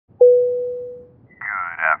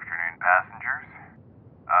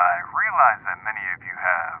realize that many of you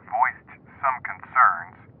have voiced some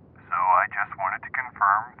concerns, so I just wanted to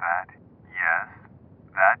confirm that, yes,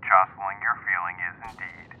 that jostling you're feeling is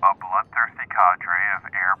indeed a bloodthirsty cadre of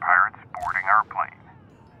air pirates boarding our plane.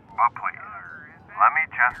 But please, let me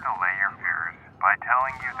just allay your fears by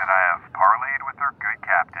telling you that I have parlayed with our good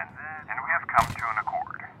captain, and we have come to an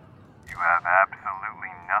accord. You have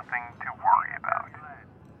absolutely nothing to worry about.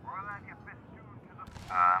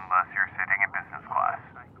 Unless you're sitting in business class.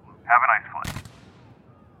 Have a nice flight.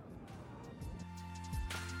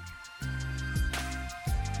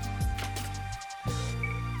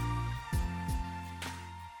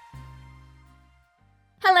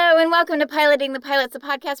 Hello and welcome to Piloting the Pilots, a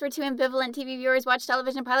podcast where two ambivalent TV viewers watch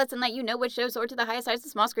television pilots and let you know which shows soar to the highest heights, the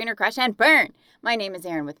small screen, or crash and burn. My name is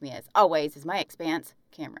Erin. With me, as always, is my expanse,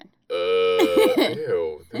 Cameron.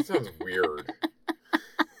 Ew, that sounds weird.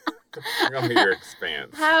 Tell me your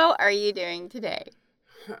expanse. How are you doing today?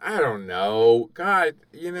 I don't know. God,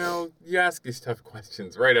 you ask these tough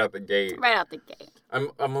questions right out the gate. Right out the gate.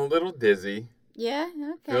 I'm a little dizzy. Yeah,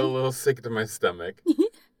 okay. Feel a little sick to my stomach.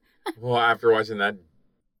 Well, after watching that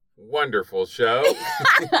wonderful show.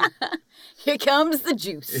 Here comes the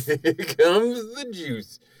juice. Here comes the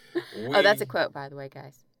juice. Oh, that's a quote, by the way,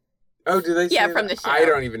 guys. Oh, did they say Yeah, that? from the show. I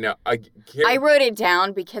don't even know. I wrote it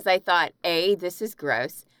down because I thought, A, this is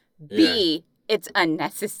gross. B, it's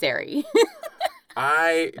unnecessary.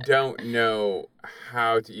 I don't know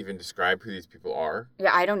how to even describe who these people are.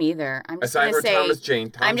 Yeah, I don't either. I'm just Aside going to from say Thomas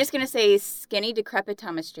Jane. I'm just going to say skinny, decrepit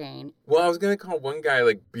Thomas Jane. Well, I was going to call one guy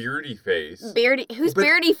like Beardy Face. Who's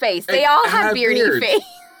Beardy Face? They all have Beardy Face.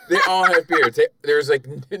 They all have beards. There's like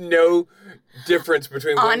no difference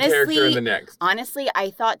between one character and the next. Honestly, I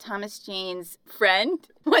thought Thomas Jane's friend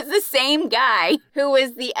was the same guy who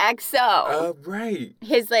was the XO. Oh, right.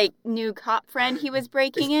 His new cop friend he was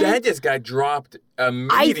breaking in. That just got dropped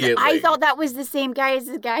immediately. I thought that was the same guy as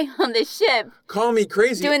the guy on the ship. Call me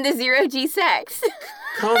crazy. Doing the zero-G sex.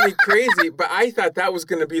 Call me crazy, but I thought that was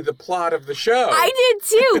going to be the plot of the show. I did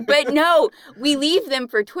too, but no. We leave them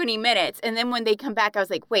for 20 minutes, and then when they come back, I was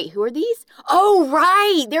like, wait, who are these? Oh,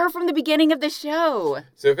 right. They were from the beginning of the show.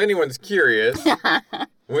 So if anyone's curious,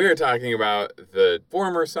 we are talking about the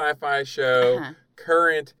former Sci-Fi show,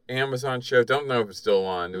 current Amazon show. Don't know if it's still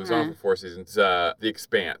on. It was on for 4 seasons. The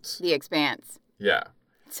Expanse. The Expanse. Yeah.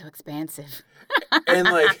 It's so expansive. And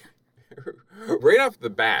right off the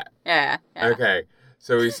bat. Yeah. Okay.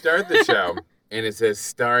 So we start the show, and it says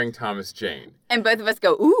starring Thomas Jane. And both of us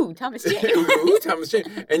go, ooh, Thomas Jane. Ooh, Thomas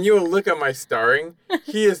Jane. And you will look at my starring.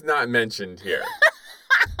 He is not mentioned here.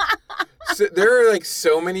 So there are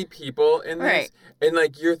so many people in this. Right.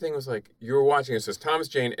 And your thing was you were watching, it says Thomas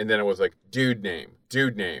Jane, and then it was dude name,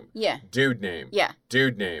 dude name. Yeah. Dude name. Yeah.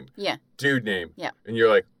 Dude name. Yeah. Dude name. Yeah. And you're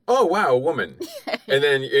like, oh, wow, a woman.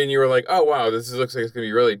 and you were like, oh, wow, this looks like it's going to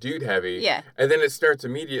be really dude heavy. Yeah. And then it starts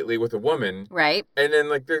immediately with a woman. Right. And then,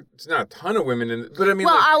 there's not a ton of women in it. But I mean,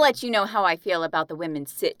 well, I'll let you know how I feel about the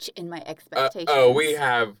women's sitch in my expectations. We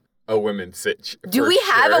have a women's sitch. Do we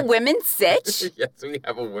have a women's sitch? Yes, we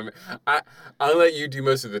have a women. I'll let you do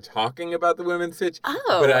most of the talking about the women's sitch.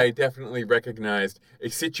 Oh. But I definitely recognized a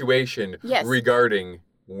situation regarding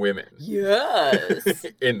women. Yes.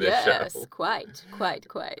 in the show. Yes, quite.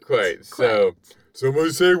 So,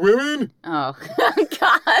 somebody say women? Oh,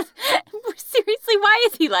 God. Seriously, why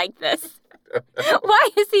is he like this? Why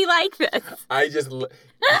is he like this?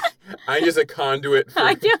 I'm just a conduit for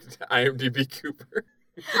IMDb Cooper.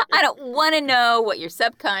 I don't want to know what your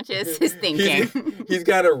subconscious is thinking. He's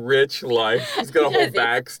got a rich life. He's got a whole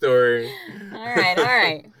backstory. All right. All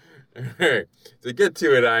right. To get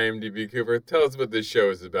to it, IMDb Cooper, tell us what this show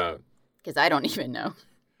is about. Because I don't even know.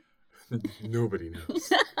 Nobody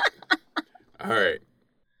knows. All right.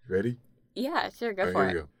 Ready? Yeah, sure. Go for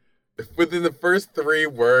it. Here we go. Within the first 3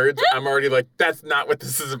 words, I'm already like, that's not what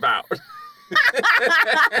this is about.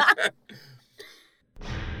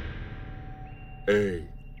 A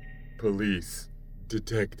police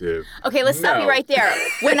detective. Okay, let's stop you right there.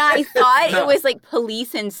 When I thought it was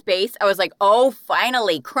police in space, I was like, oh,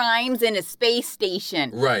 finally, crimes in a space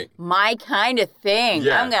station. Right. My kind of thing.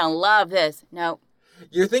 Yeah. I'm going to love this. No.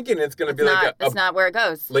 You're thinking it's going to be That's not where it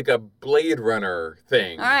goes. Like a Blade Runner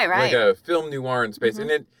thing. All right. Like a film noir in space. Mm-hmm.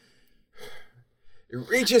 And it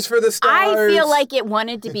reaches for the stars. I feel like it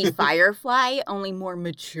wanted to be Firefly, only more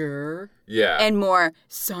mature. Yeah. And more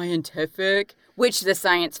scientific, which the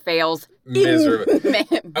science fails miserably.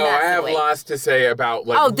 massively. Oh, I have lots to say about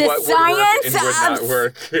the what science would work and would not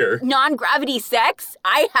work here. Non-gravity sex?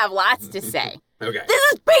 I have lots to say. Okay. This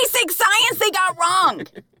is basic science they got wrong.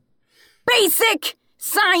 Basic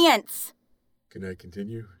science. Can I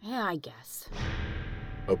continue? Yeah, I guess.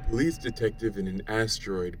 A police detective in an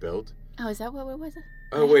asteroid belt. Oh, is that what it was?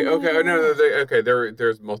 Oh, wait, okay. Oh, no, okay,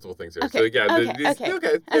 there's multiple things there. Okay, So, yeah, okay,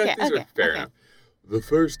 these are fair enough. The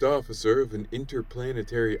first officer of an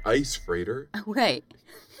interplanetary ice freighter. Right.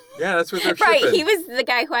 Yeah, that's what they're Right, shipping. he was the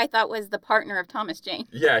guy who I thought was the partner of Thomas Jane.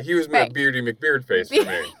 Yeah, he was Right. Beardy McBeardface for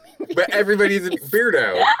me. But everybody's a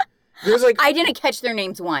beardo. There's like I didn't catch their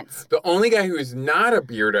names once. the only guy who is not a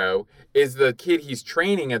beardo is the kid he's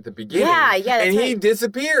training at the beginning. Yeah, that's and he right.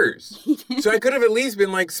 disappears. So I could have at least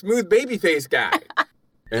been like smooth babyface guy.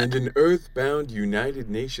 And an earthbound United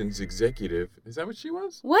Nations executive. Is that what she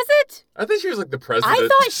was? Was it? I thought she was like the president. I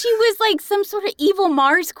thought she was like some sort of evil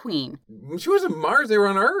Mars queen. She wasn't Mars. They were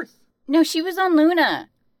on Earth. No, she was on Luna.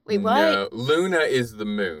 Wait, what? No, Luna is the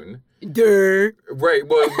moon. Duh. Right.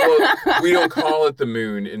 Well, we don't call it the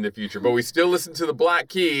moon in the future, but we still listen to the Black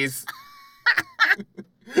Keys.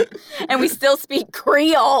 And we still speak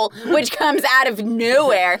Creole, which comes out of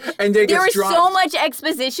nowhere. And they There was just so dropped. much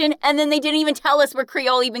exposition, and then they didn't even tell us where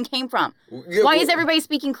Creole even came from. Yeah, Why well, is everybody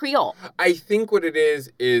speaking Creole? I think what it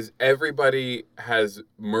is everybody has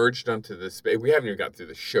merged onto this space. We haven't even got through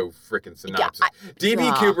the show frickin' synopsis. DB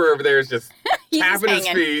Aw. Cooper over there is just He's just tapping his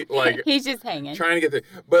hanging. feet, like He's just hanging. trying to get there.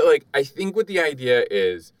 But like, I think what the idea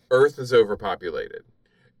is, Earth is overpopulated.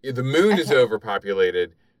 The moon is Okay.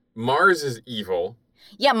 overpopulated. Mars is evil.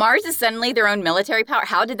 Yeah, Mars is suddenly their own military power.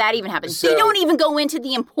 How did that even happen? So- they don't even go into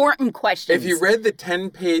the important questions. If you read the 10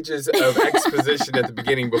 pages of exposition at the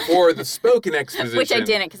beginning before the spoken exposition, Which I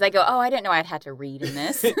didn't, because I go, I didn't know I'd had to read in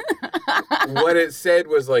this. what it said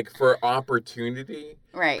was like for opportunity,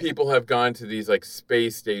 Right. people have gone to these like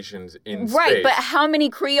space stations in space. Right, but how many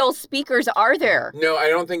Creole speakers are there? No, I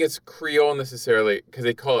don't think it's Creole necessarily because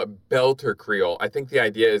they call it Belter Creole. I think the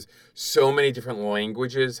idea is so many different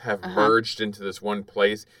languages have merged into this one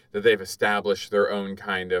place that they've established their own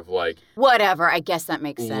kind of like Whatever, I guess that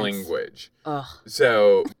makes sense. language. Ugh.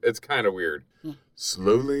 So it's kind of weird. Yeah.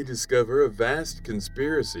 Slowly discover a vast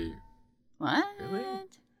conspiracy. What? Really?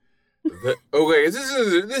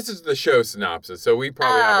 This is the show synopsis, so we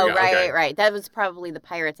probably Oh, haven't got, okay. right. That was probably the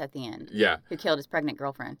pirates at the end Yeah. who killed his pregnant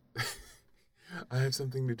girlfriend. I have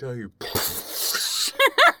something to tell you.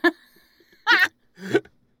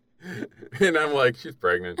 And I'm like, she's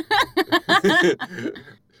pregnant.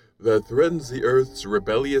 That threatens the Earth's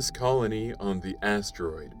rebellious colony on the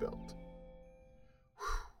asteroid belt.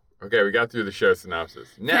 Whew. Okay, we got through the show synopsis.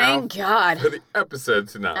 Now Thank God. for the episode Oh,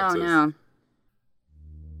 synopsis. no.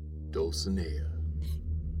 Dulcinea.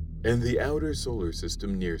 In the outer solar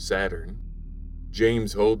system near Saturn,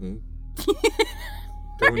 James Holden.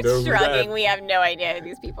 Don't know who Shrugging, that. we have no idea who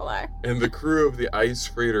these people are. And the crew of the ice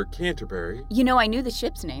freighter Canterbury. You know, I knew the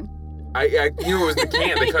ship's name. I knew it was the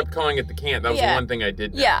Cant. They kept calling it the Cant. That was the Yeah. one thing I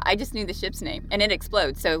did know. Yeah, I just knew the ship's name. And it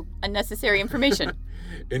explodes, so unnecessary information.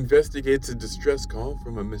 Investigates a distress call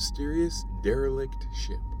from a mysterious derelict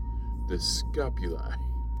ship, the Scopuli.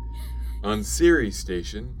 On Ceres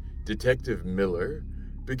Station, Detective Miller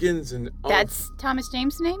begins an That's Thomas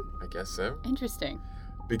James' name? I guess so. Interesting.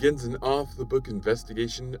 Begins an off-the-book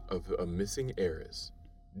investigation of a missing heiress,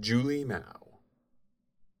 Julie Mao.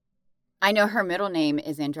 I know her middle name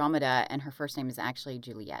is Andromeda, and her first name is actually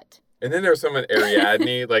Juliet. And then there's someone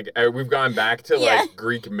Ariadne. Like we've gone back to Yeah. like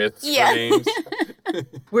Greek myths Yeah. for names.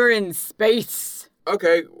 We're in space.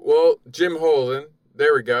 Okay, well, Jim Holden.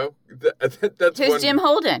 There we go. That's Who's one. Jim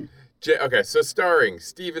Holden? Okay, so starring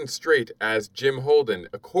Stephen Strait as Jim Holden.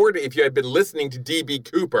 According, if you had been listening to D.B.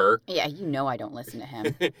 Cooper, Yeah, you know I don't listen to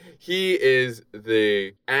him. he is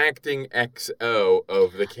the acting XO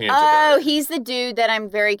of the Canterbury. Oh, he's the dude that I'm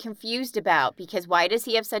very confused about because why does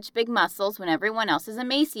he have such big muscles when everyone else is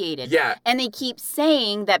emaciated? Yeah. And they keep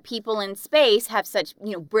saying that people in space have such,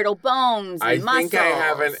 brittle bones and I muscles. think I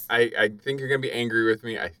haven't. I think you're gonna be angry with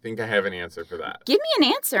me. I think I have an answer for that. Give me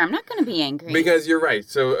an answer. I'm not going to be angry. Because you're right.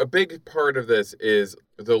 So a big part of this is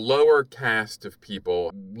the lower caste of people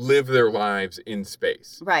live their lives in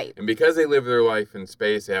space. Right. And because they live their life in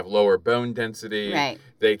space, they have lower bone density. Right.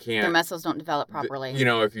 They can't. Their muscles don't develop properly.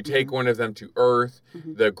 If you take one of them to Earth,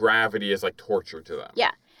 the gravity is like torture to them.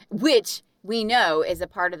 Yeah. Which we know is a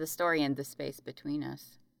part of the story in The Space Between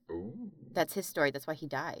Us. Ooh. That's his story. That's why he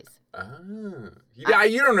dies.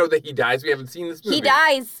 You don't know that he dies. We haven't seen this movie. He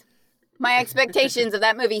dies. My expectations of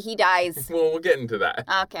that movie, he dies. Well, we'll get into that.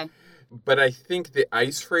 Okay. But I think the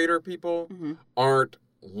ice freighter people aren't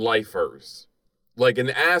lifers. Like an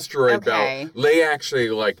asteroid Okay. belt, they actually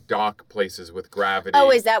like dock places with gravity.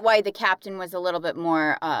 Oh, is that why the captain was a little bit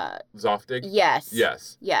more, Zoftig? yes.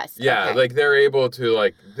 Yes. Yes. Yeah, okay. like they're able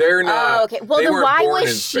to they're not. Oh, okay. Well, they then weren't why born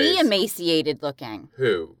was in she space. emaciated looking?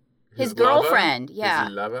 Who? His lover? girlfriend, yeah.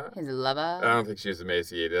 His lover? His I lover. don't think she was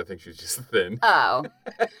emaciated. I think she was just thin. Oh.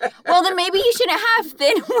 Well, then maybe you shouldn't have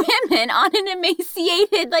thin women on an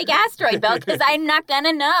emaciated, asteroid belt, because I'm not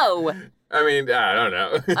gonna know. I mean, I don't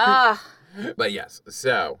know. Ugh. But yes,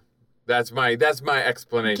 so that's my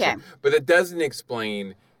explanation. Okay. But it doesn't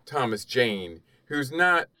explain Thomas Jane, who's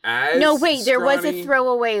not as No, wait, there was a scrawny.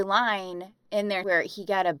 throwaway line in there where he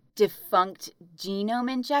got a defunct genome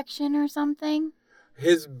injection or something.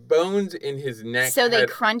 His bones in his neck. So they had-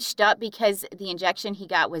 crunched up because the injection he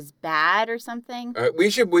got was bad or something. we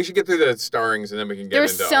should get through the starrings and then we can get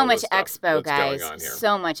There's into so all much the stuff expo, that's guys. going on here.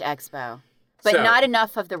 So much expo. But So- not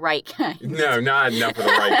enough of the right kind. No, not enough of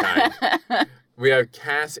the right kind. We have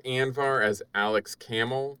Cass Anvar as Alex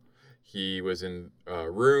Camel. He was in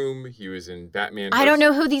Room. He was in Batman. I don't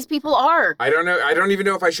know who these people are. I don't know. I don't even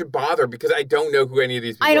know if I should bother because I don't know who any of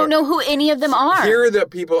these people are. I don't know who any of them are. Here are the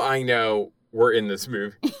people I know were in this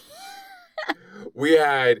movie. We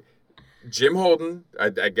had Jim Holden. I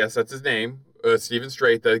guess that's his name. Stephen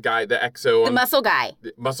Strait, the guy, the exo, The muscle guy.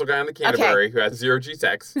 the muscle guy on the Canterbury who has zero G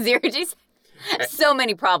sex. Zero G's. So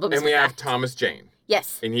many problems. And we with have that. Thomas Jane.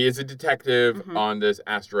 Yes. And he is a detective Mhm. on this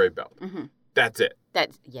asteroid belt. Mhm. That's it.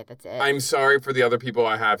 That's it. I'm sorry for the other people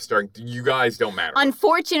I have starting. You guys don't matter.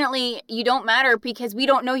 Unfortunately, you don't matter because we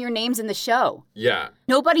don't know your names in the show. Yeah.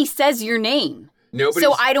 Nobody says your name. Nobody.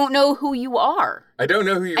 So I don't know who you are. I don't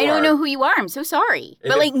know who you are. I don't know who you are. I'm so sorry.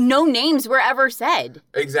 And But if- no names were ever said.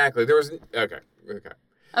 Exactly. There was. Okay.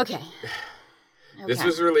 Okay. This Okay.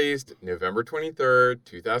 was released November 23rd,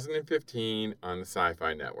 2015 on the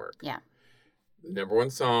Sci-Fi Network. Yeah. The number one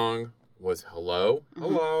song was Hello. Mhm.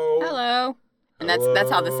 Hello. Hello. And that's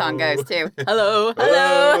how the song goes too. Hello.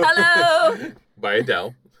 Hello. Hello. Hello. By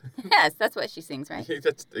Adele. Yes, that's what she sings, right?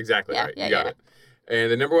 That's exactly Yeah, right. yeah, You got yeah. it.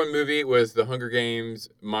 And the number one movie was The Hunger Games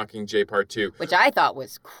Mockingjay Part 2. Which I thought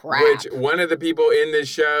was crap. Which one of the people in this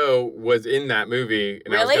show was in that movie,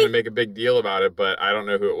 and I was Really? going to make a big deal about it, but I don't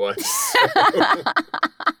know who it was.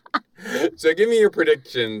 So give me your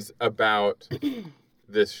predictions about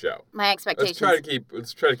this show. My expectations.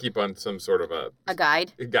 Let's try to keep on some sort of a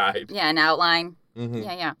guide. guide. Yeah, an outline. Mhm.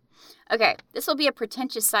 Yeah. Okay, this will be a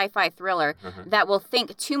pretentious sci-fi thriller Uh-huh. that will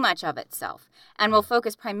think too much of itself and will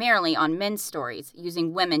focus primarily on men's stories,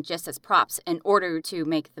 using women just as props in order to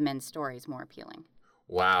make the men's stories more appealing.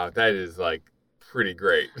 Wow, that is pretty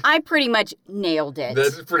great. I pretty much nailed it.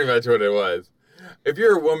 That's pretty much what it was. If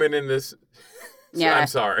you're a woman in this, Yeah. I'm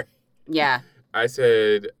sorry. Yeah. I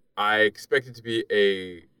said I expect it to be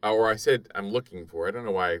or I said I'm looking for. I don't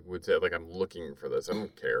know why I would say it I'm looking for this. I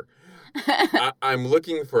don't care. I'm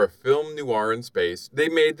looking for a film noir in space. They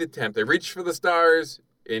made the attempt. They reached for the stars,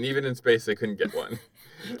 and even in space, they couldn't get one.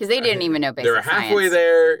 Because they didn't even know basic They were halfway science.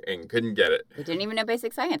 there and couldn't get it. They didn't even know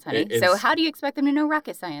basic science, honey. It's- So how do you expect them to know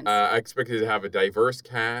rocket science? I expected to have a diverse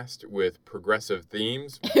cast with progressive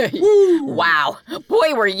themes. Woo! Wow.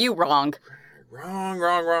 Boy, were you wrong. Wrong.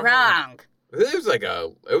 Wrong.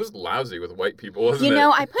 It was lousy with white people, wasn't You it?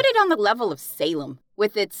 know, I put it on the level of Salem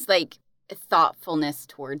with its, thoughtfulness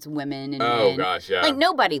towards women and Oh men. gosh, yeah.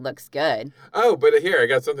 Nobody looks good. Oh, but here I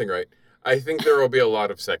got something right. I think there will be a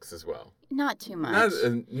lot of sex as well. Not too much.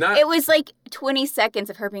 Not It was 20 seconds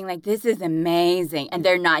of her being like, this is amazing. And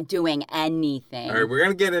they're not doing anything. All right, we're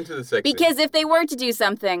gonna get into the sex. scene. Because if they were to do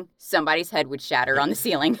something, somebody's head would shatter on the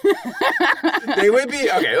ceiling. They would be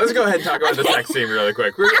okay. Let's go ahead and talk about the sex scene really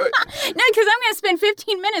quick. No, because I'm going to spend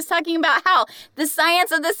 15 minutes talking about how the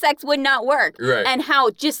science of the sex would not work. Right. And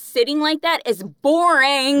how just sitting like that is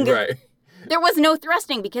boring. Right. There was no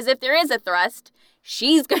thrusting because if there is a thrust,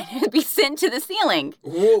 she's going to be sent to the ceiling.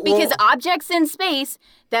 Well, Because objects in space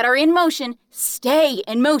that are in motion stay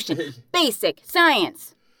in motion. Basic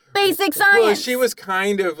science. Basic science. well, she was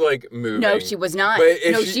kind of moving. No, she was not. But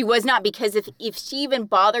if No, she was not, because if she even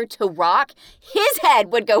bothered to rock, his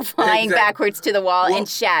head would go flying Exact- backwards to the wall Well, and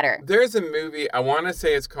shatter. There's a movie. I want to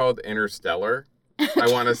say it's called Interstellar.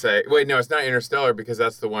 I want to say. Wait, no, it's not Interstellar because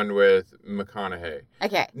that's the one with McConaughey.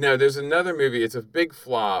 Okay. No, there's another movie. It's a big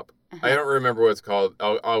flop. I don't remember what it's called.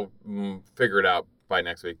 I'll figure it out by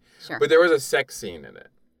next week. Sure. But there was a sex scene in it.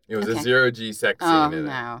 It was a Okay. zero G sex scene Oh, in it.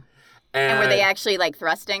 no. And were they actually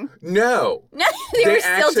thrusting? No. No, they They were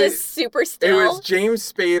still actually- just super It still. was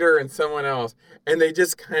James Spader and someone else, and they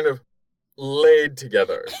just kind of laid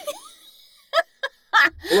together. I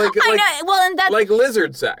know. Well, and that's like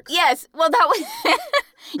lizard sex. yes. Well, that was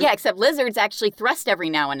yeah. Except lizards actually thrust every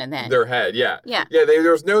now and then. Their head, yeah. Yeah. Yeah,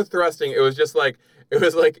 there was no thrusting. It was just like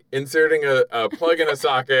inserting a plug in a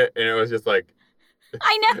socket, and it was just like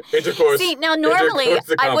I know. intercourse. See, now normally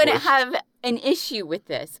intercourse I wouldn't accomplished. have an issue with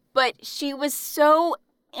this, but she was so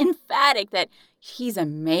emphatic that he's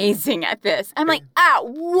amazing at this. I'm like, at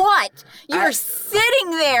what? You're sitting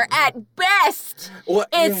there at best. Well,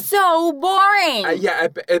 It's so boring.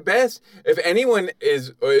 At best, if anyone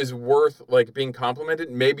is worth like being complimented,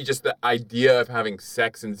 maybe just the idea of having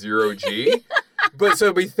sex in zero G. But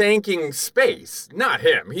so be thanking space, not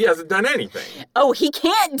him. He hasn't done anything. Oh, he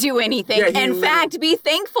can't do anything. Yeah, In fact, be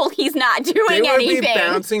thankful he's not doing They would anything. be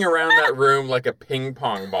bouncing around that room like a ping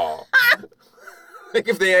pong ball. Like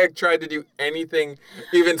if they had tried to do anything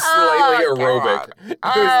even slightly aerobic.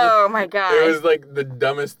 My God. It was like the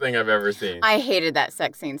dumbest thing I've ever seen. I hated that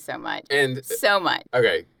sex scene so much. And So much.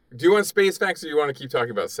 okay, do you want space facts or do you want to keep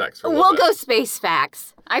talking about sex for a little We'll bit? go space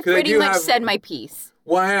facts. I 'Cause I pretty do much have- said my piece.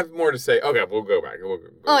 Well, I have more to say. Okay, we'll go back. We'll go.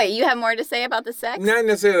 Oh, wait, you have more to say about the sex? Not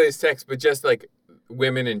necessarily sex, but just like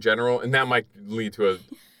women in general, and that might lead to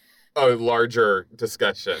a larger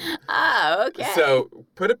discussion. Oh, okay. So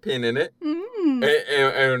put a pin in it, Mm.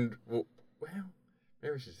 and well,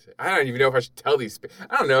 maybe I should say. I don't even know if I should tell these.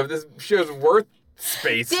 I don't know if this show's worth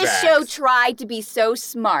space. This facts. show tried to be so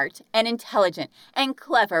smart and intelligent and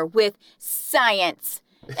clever with science.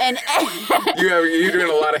 And You're doing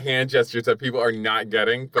a lot of hand gestures that people are not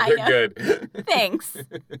getting, but I they're know. good. thanks.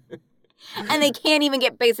 And they can't even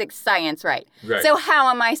get basic science right. Right. So how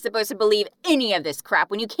am I supposed to believe any of this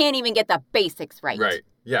crap when you can't even get the basics right? Right.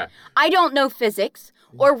 Yeah. I don't know physics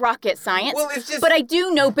or rocket science, Well, it's just but I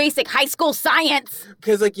do know basic high school science.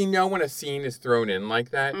 because, like, when a scene is thrown in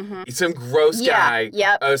like that, Mhm. some gross Yeah, guy,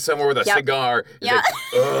 yep. somewhere with a Yep. cigar, is Yeah. like,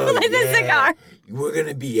 oh, With a cigar. We're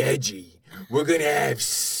gonna be edgy. We're gonna have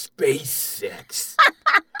space sex,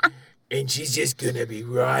 and she's just gonna be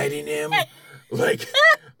riding him like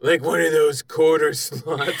one of those quarter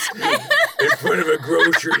slots in front of a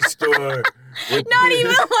grocery store. Not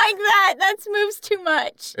even like that. That moves too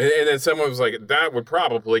much. And then someone was like, that would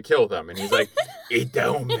probably kill them. And he's like, it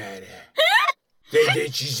don't matter.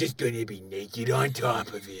 Then she's just going to be naked on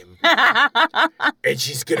top of him. And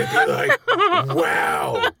she's going to be like,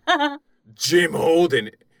 wow, Jim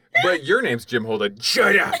Holden. But your name's Jim Holden.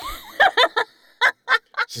 Shut up.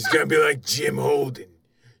 She's going to be like, Jim Holden,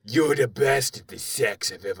 you're the best at the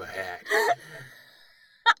sex I've ever had.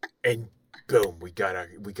 And boom, we got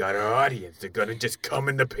our audience. They're gonna just come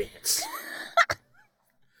in the pants.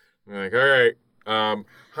 I'm like, all right,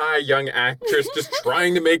 hi, young actress, just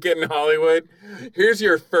trying to make it in Hollywood. Here's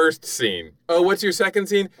your first scene. Oh, what's your second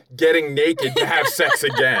scene? Getting naked to have sex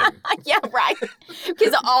again. Yeah, right.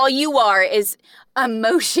 Because all you are is a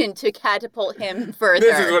motion to catapult him further.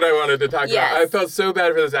 This is what I wanted to talk Yes. about. I felt so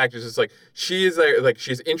bad for this actress. It's like she's like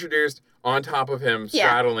she's introduced on top of him, Yeah.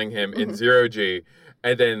 straddling him in zero G.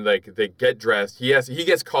 And then, like, they get dressed. He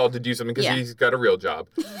gets called to do something because Yeah. he's got a real job.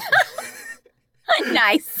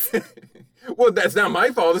 Nice. Well, that's not my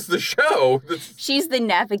fault. It's the show. She's the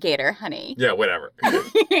navigator, honey. Yeah, whatever.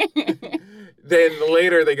 Then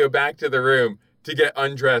later, they go back to the room to get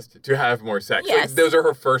undressed to have more sex. Yes. Like, those are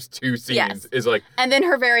her first two scenes. Yes. Is like And then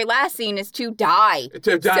her very last scene is to die.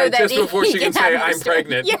 to die So that just he before she can have say, more "I'm story."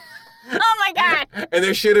 pregnant." Yeah. Oh my God. And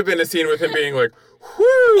there should have been a scene with him being like,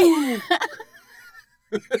 "Whoo."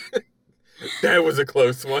 That was a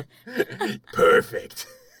close one. Perfect.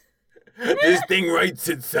 This thing writes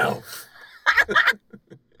itself.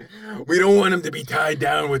 We don't want him to be tied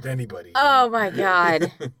down with anybody. Oh my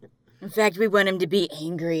God. In fact, we want him to be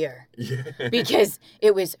angrier Yeah. because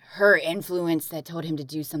it was her influence that told him to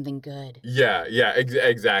do something good. Yeah,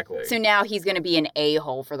 exactly. So now he's going to be an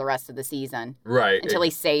a-hole for the rest of the season Right. until he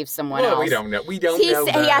saves someone Well, else. we don't know. We don't He know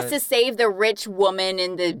that. has to save the rich woman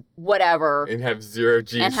and the whatever And have zero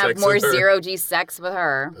G and sex have more with her. zero-G sex with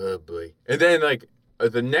her. Oh, boy. And then, like,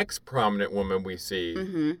 the next prominent woman we see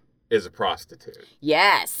Mm-hmm. is a prostitute.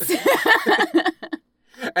 Yes.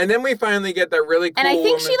 And then we finally get that really cool And I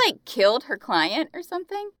think woman. she, like, killed her client or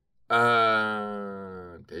something.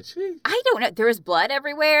 Did she? I don't know. There was blood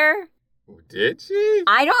everywhere. Did she?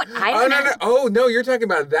 I don't Oh, know. no. Oh, no, you're talking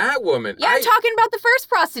about that woman. Yeah, I'm talking about the first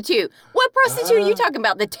prostitute. What prostitute are you talking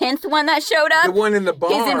about? The 10th one that showed The up? one in the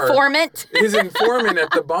bar. His informant? His informant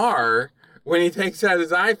at the bar. When he takes out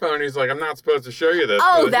his iPhone, he's like, I'm not supposed to show you this.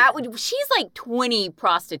 Oh, but she's like 20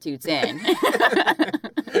 prostitutes in.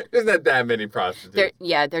 There's not that many prostitutes.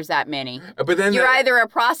 There's that many. But then You're either a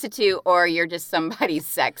prostitute or you're just somebody's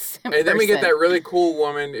sex And then we get person. that really cool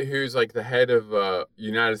woman who's like the head of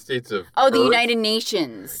United States of Oh, the Earth. United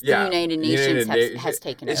Nations. Yeah, The United Nations has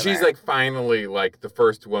taken And over. she's like finally like the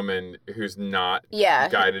first woman who's not Yeah.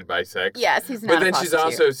 guided by sex. Yes, he's not But a then she's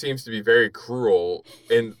prostitute. also seems to be very cruel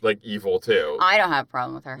and like evil too. I don't have a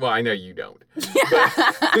problem with her. Well, I know you don't.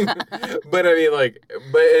 But I mean, like,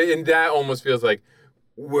 and that almost feels like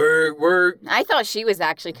we're I thought she was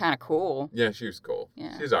actually kind of cool. yeah, she was cool.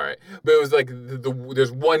 Yeah. She's all right. But it was like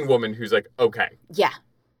there's one woman who's like, okay. Yeah.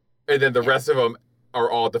 And then the rest of them are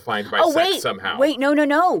all defined by sex somehow. Wait, no. Don't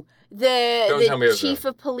tell me The it's chief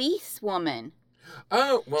of police woman.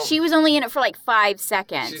 Oh, well. She was only in it for like 5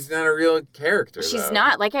 seconds. She's not a real character, She's though.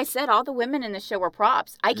 not. Like I said, all the women in the show were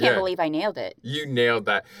props. I can't Yeah. believe I nailed it. You nailed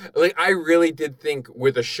that. Like, I really did think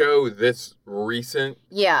with a show this recent,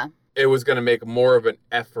 Yeah. it was going to make more of an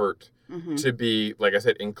effort Hmm. to be, like I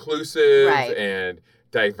said, inclusive Right. and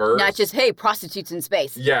diverse. Not just, hey, prostitutes in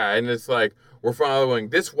space. Yeah, and it's like, we're following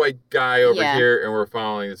this white guy over Yeah. here, and we're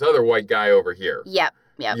following this other white guy over here. Yep.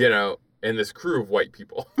 You know, and this crew of white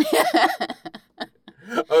people.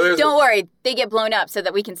 Oh, Don't worry. They get blown up so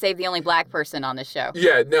that we can save the only black person on the show.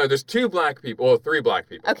 Yeah, no, there's 2 black people, well, 3 black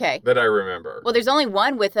people. Okay. That I remember. Well, there's only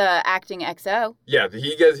one with acting XO. Yeah,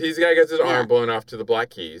 he's guy gets his Yeah. arm blown off to the Black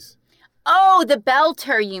Keys. Oh, the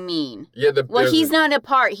Belter, you mean? Yeah, Well, he's not a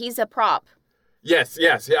part. He's a prop. Yes.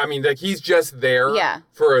 Yeah, I mean, like, he's just there Yeah.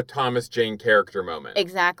 for a Thomas Jane character moment.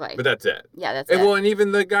 Exactly. But that's it. Yeah, that's And it. well, and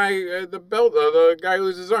even the guy, the guy who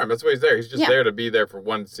loses his arm, that's why he's there. He's just Yeah. there to be there for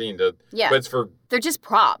one scene. Yeah. But it's for, They're just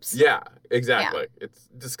props. yeah, exactly. It's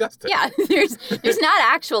disgusting. Yeah, there's not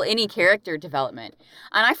actual any character development,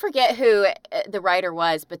 and I forget who the writer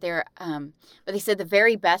was, but they said the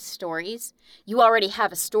very best stories, you already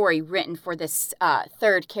have a story written for this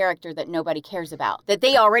third character that nobody cares about, that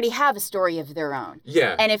they already have a story of their own,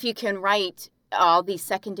 Yeah. and if you can write all these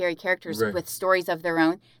secondary characters Right. with stories of their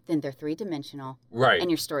own, then they're 3-dimensional, Right. and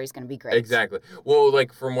your story's going to be great. Exactly. Well,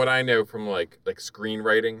 like, from what I know from, like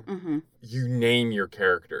screenwriting, Mm-hmm. you name your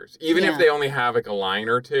characters. Even Yeah. if they only have, like, a line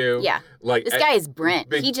or two. Yeah. Like, This guy is Brent.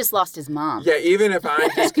 big- He just lost his mom. Yeah, even if I'm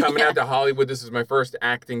just coming Yeah. out to Hollywood, this is my first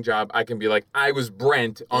acting job, I can be like, I was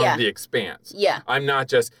Brent on Yeah. The Expanse. Yeah. I'm not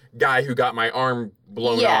just guy who got my arm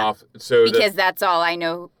blown Yeah. off so Because that's all I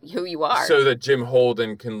know who you are. that Jim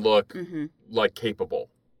Holden can look Mm-hmm. like capable.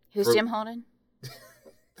 Who's For- Jim Holden?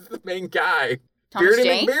 The main guy. Thomas Bearded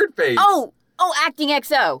Jane? McBeardface. Oh, acting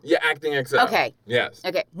XO. Yeah, acting XO. Okay. Yes.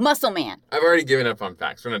 Okay, Muscle Man. I've already given up on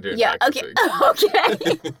facts. We're not doing Yeah, facts okay. this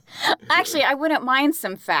week. Okay. Actually, I wouldn't mind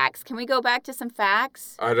some facts. Can we go back to some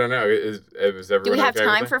facts? I don't know. Is everyone Do we have okay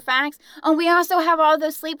time with for facts? Oh, we also have all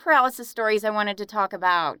those sleep paralysis stories I wanted to talk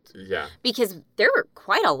about that? Yeah. because there were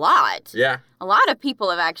quite a lot. Yeah. A lot of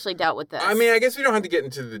people have actually dealt with this. I mean, I guess we don't have to get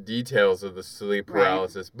into the details of the sleep Right.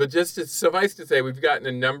 paralysis, but just to suffice to say, we've gotten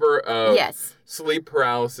a number of yes. sleep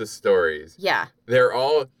paralysis stories. Yeah. They're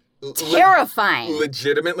all Terrifying.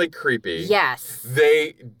 legitimately creepy. Yes.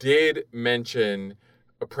 They did mention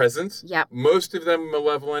a presence. Yep. Most of them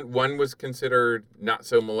malevolent. One was considered not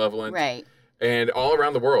so malevolent. Right. And all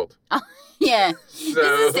around the world. Yeah.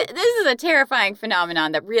 So, This is a terrifying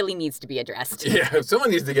phenomenon that really needs to be addressed. yeah, someone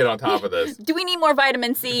needs to get on top of this. Do we need more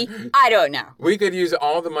vitamin C? I don't know. We could use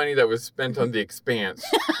all the money that was spent on The Expanse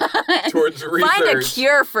towards research. Find a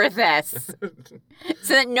cure for this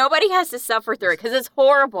so that nobody has to suffer through it because it's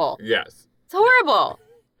horrible. Yes. It's horrible.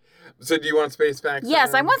 So do you want space facts?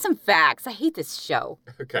 Yes, I Aaron? want some facts. I hate this show.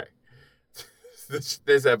 Okay.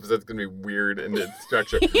 This episode's going to be weird in its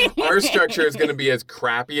structure. Our structure is going to be as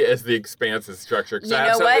crappy as The Expanse's structure. You I have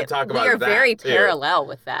know something what? to talk We about are that, very too. parallel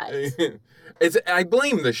with that. I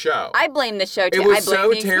blame the show. I blame the show too. It was I blame so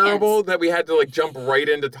the Expanse. terrible that we had to jump right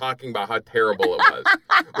into talking about how terrible it was.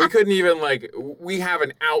 We couldn't even we have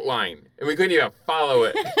an outline and we couldn't even follow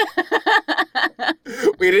it.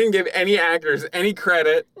 We didn't give any actors any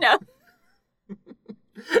credit. No.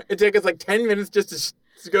 It took us 10 minutes just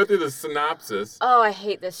to go through the synopsis. Oh, I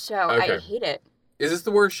hate this show. Okay. I hate it. Is this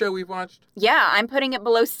the worst show we've watched? Yeah, I'm putting it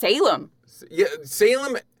below Salem. Yeah,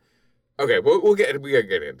 Salem. Okay, we gotta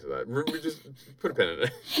get into that. We just put a pin in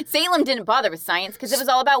it. Salem didn't bother with science because it was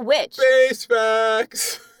all about witch. Space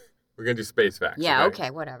facts. We're gonna do space facts. Yeah,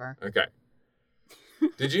 okay, whatever. Okay.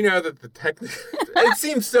 Did you know that the it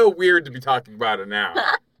seems so weird to be talking about it now.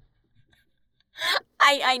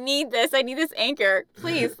 I need this. I need this anchor.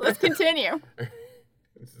 Please, let's continue.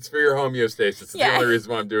 It's for your homeostasis. It's the Yeah. only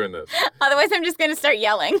reason why I'm doing this. Otherwise, I'm just going to start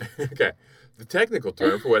yelling. Okay. The technical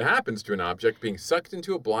term for what happens to an object being sucked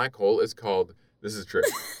into a black hole is called, this is true,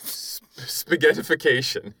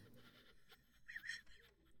 spaghettification.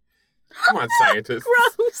 Come on, scientists.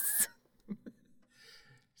 Gross.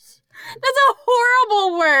 That's a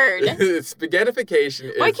horrible word.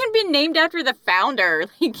 Spaghettification is... Why can't it be named after the founder?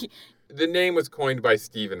 The name was coined by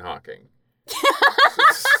Stephen Hawking.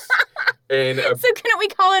 And So couldn't we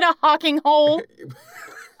call it a Hawking hole?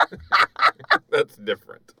 that's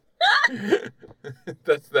different.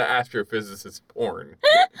 That's the astrophysicist porn.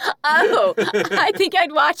 Oh, I think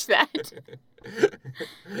I'd watch that.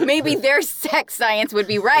 Maybe their sex science would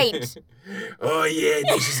be right. Oh yeah,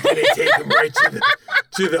 this is gonna take him right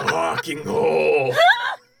to the hawking hole.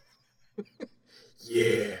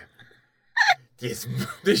 Yeah. This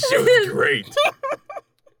show's great.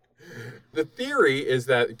 The theory is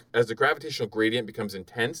that as the gravitational gradient becomes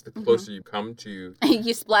intense, the closer you come to...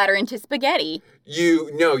 You splatter into spaghetti.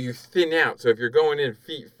 You thin out. So if you're going in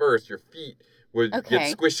feet first, your feet would get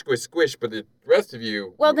squish, squish, squish, but the rest of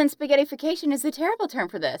you... Well, then spaghettification is the terrible term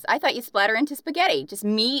for this. I thought you splatter into spaghetti. Just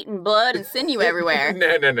meat and blood and sinew everywhere.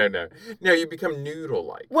 No. No, you become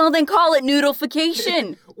noodle-like. Well, then call it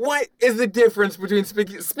noodleification. What is the difference between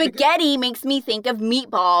Spaghetti makes me think of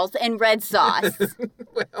meatballs and red sauce.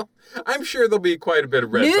 Well, I'm sure there'll be quite a bit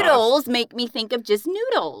of red sauce. Noodles make me think of just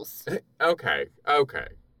noodles. Okay.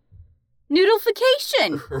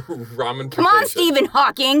 Noodleification. Ramen. Come on, Stephen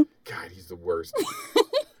Hawking. God, he's the worst.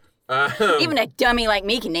 Even a dummy like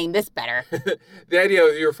me can name this better. The idea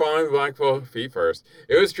is you're following the black hole feet first.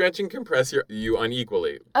 It would stretch and compress you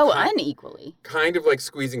unequally. Oh, unequally. Kind of like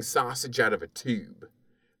squeezing sausage out of a tube.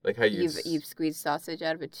 Like how you've squeezed sausage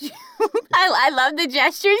out of a tube. I love the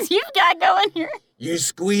gestures you've got going here. You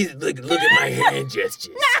squeeze. Look at my hand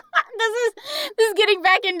gestures. This is getting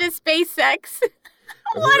back into space sex.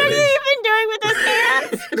 What are you even doing with those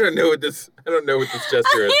hands? I don't know what this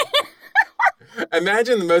gesture is.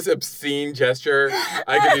 Imagine the most obscene gesture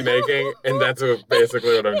I could be making, and that's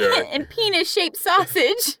basically what I'm doing. And penis-shaped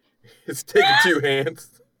sausage. It's taking two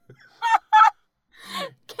hands.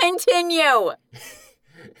 Continue.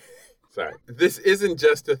 Sorry. This isn't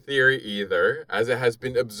just a theory either, as it has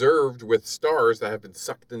been observed with stars that have been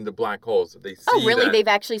sucked into black holes. They see really? that. They've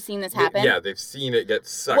actually seen this happen? Yeah, they've seen it get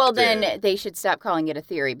sucked Well, then they should stop calling it a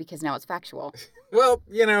theory because now it's factual. Well,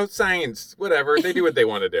 science, whatever. They do what they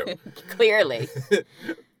want to do. Clearly.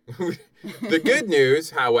 The good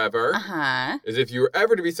news, however, is if you were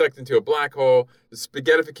ever to be sucked into a black hole, the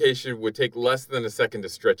spaghettification would take less than a second to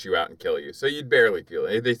stretch you out and kill you. So you'd barely feel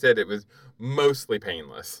it. They said it was mostly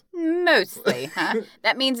painless. Mostly, huh?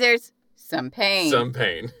 That means there's some pain. Some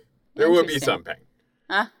pain. There would be some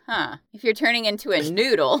pain. If you're turning into a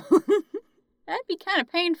noodle, that'd be kind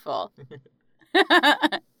of painful.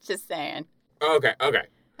 Just saying. Okay.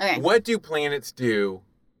 What do planets do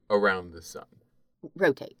around the sun?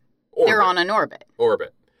 Rotate. Orbit. They're on an orbit.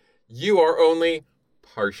 Orbit. You are only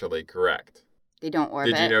partially correct. They don't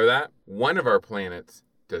orbit. Did you know that? One of our planets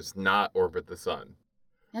does not orbit the sun.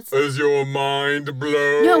 That's... Is your mind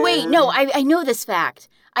blown? No, wait, no, I know this fact.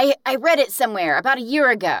 I read it somewhere about a year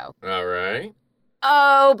ago. All right.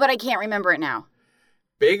 Oh, but I can't remember it now.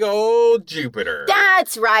 Big old Jupiter.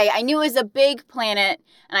 That's right. I knew it was a big planet,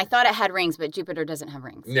 and I thought it had rings, but Jupiter doesn't have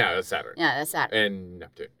rings. No, that's Saturn. Yeah, that's Saturn. And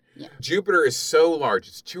Neptune. Yeah. Jupiter is so large,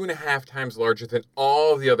 it's 2.5 times larger than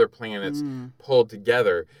all the other planets pulled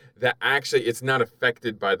together, that actually it's not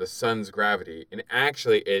affected by the sun's gravity. And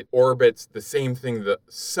actually it orbits the same thing the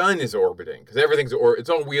sun is orbiting, because everything's it's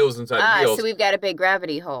all wheels inside wheels. So we've got a big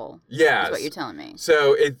gravity hole. Yeah. That's what you're telling me.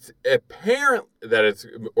 So it's apparent that it's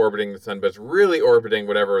orbiting the sun, but it's really orbiting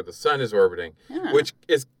whatever the sun is orbiting, which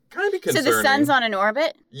is kind of concerning. So the sun's on an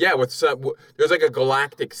orbit? Yeah, there's like a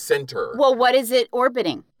galactic center. Well, what is it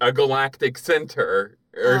orbiting? A galactic center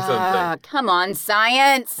or something. Come on,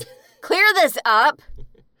 science. Clear this up.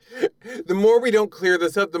 The more we don't clear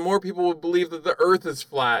this up, the more people will believe that the Earth is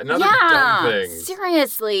flat and other dumb things.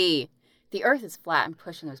 Seriously. The Earth is flat. I'm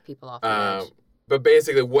pushing those people off the edge. But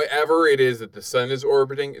basically, whatever it is that the sun is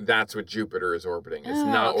orbiting, that's what Jupiter is orbiting. It's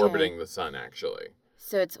not orbiting the sun, actually.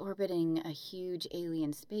 So it's orbiting a huge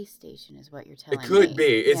alien space station is what you're telling me. It could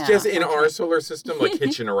be. It's just in our solar system, like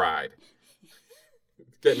hitching a ride.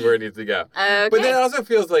 It's getting where it needs to go. Okay. But then it also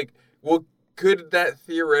feels like, well, could that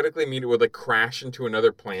theoretically mean it would like crash into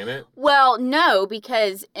another planet? Well, no,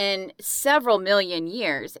 because in several million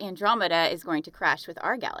years, Andromeda is going to crash with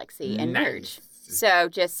our galaxy and merge. So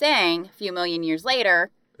just saying, a few million years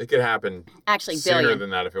later... It could happen sooner than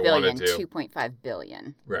that if it wanted to. 2.5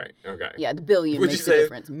 billion. Right, okay. Yeah, the billion makes a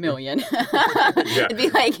difference. Million. It'd be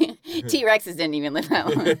like T-Rexes didn't even live that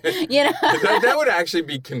long. That would actually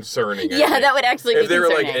be concerning. That would actually be concerning. If they were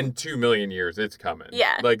like, in 2 million years, it's coming.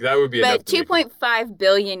 Yeah. Like, that would be enough. But 2.5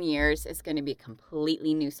 billion years is going to be a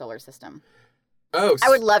completely new solar system. Oh. I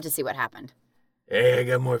would love to see what happened. Hey, I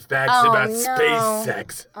got more facts about space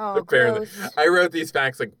sex. Oh, apparently. gross. I wrote these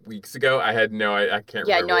facts like weeks ago. I can't remember.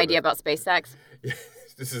 You had no idea about space sex?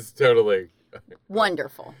 This is totally...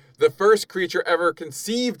 Wonderful. The first creature ever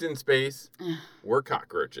conceived in space were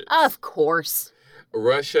cockroaches. Of course.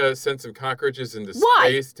 Russia sent some cockroaches into Why?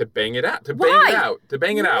 space to bang it out. Why?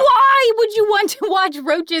 Why would you want to watch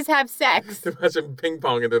roaches have sex? To watch them ping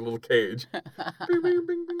pong in their little cage. Bing, bing, bing,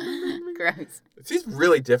 bing, bing, bing. Gross. It seems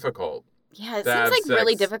really difficult. Yeah, it To have seems like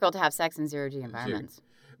really sex. difficult to have sex in zero-G environments.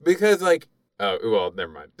 Because, like, oh, well,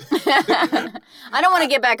 never mind. I don't want to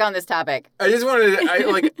get back on this topic. I just wanted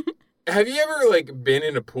to, have you ever, been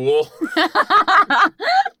in a pool?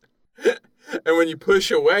 And when you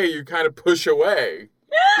push away, you kind of push away.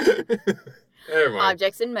 Never mind.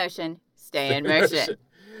 Objects in motion stay in motion.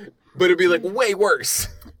 But it'd be, way worse.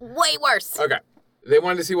 Way worse. Okay. They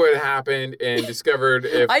wanted to see what had happened and discovered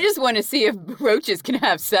if... I just want to see if roaches can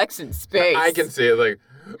have sex in space. I can see it,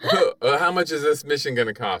 how much is this mission going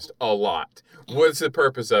to cost? A lot. What's the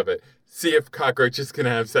purpose of it? See if cockroaches can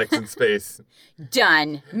have sex in space.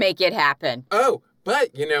 Done. Make it happen. Oh,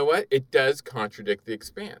 but you know what? It does contradict The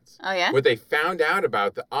Expanse. Oh, yeah? What they found out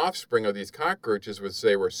about the offspring of these cockroaches was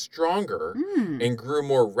they were stronger and grew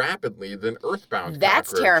more rapidly than earthbound That's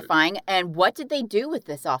cockroaches. terrifying. And what did they do with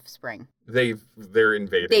this offspring? They're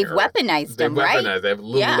invading They've Earth. weaponized them, They've right? weaponized. They have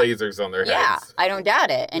little Yeah. lasers on their Yeah, heads. I don't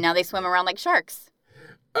doubt it. And now they swim around like sharks.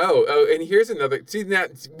 Oh, and here's another. See, now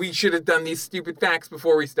we should have done these stupid facts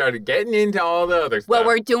before we started getting into all the other stuff. Well,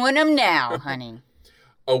 we're doing them now, honey.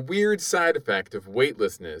 A weird side effect of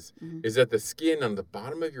weightlessness is that the skin on the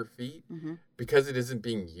bottom of your feet, because it isn't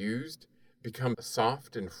being used, become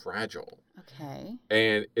soft and fragile. Okay.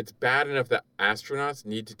 And it's bad enough that astronauts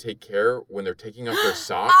need to take care when they're taking off their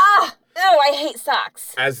socks, Ah! Oh, I hate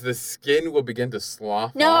socks. as the skin will begin to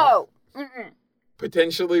slough off, No. Mm-mm.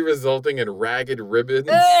 potentially resulting in ragged ribbons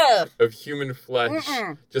Ugh. of human flesh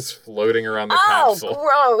just floating around the Oh, capsule.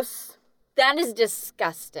 gross. That is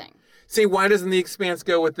disgusting. See, why doesn't The Expanse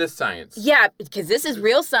go with this science? Yeah, because this is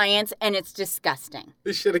real science and it's disgusting.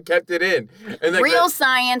 They should have kept it in. And Real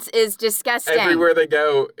science is disgusting. everywhere they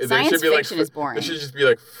go, there Science should be fiction is boring. There should just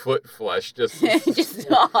be foot flesh, just Just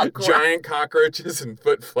oh, gross. giant cockroaches and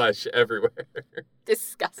foot flesh everywhere.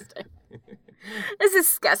 Disgusting. It's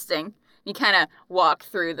disgusting. You kind of walk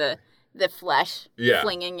through the flesh, Yeah.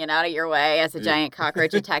 flinging it out of your way as a giant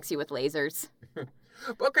cockroach attacks you with lasers.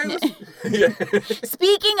 Okay, yeah.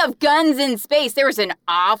 Speaking of guns in space, there was an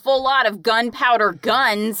awful lot of gunpowder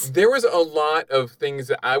guns There was a lot of things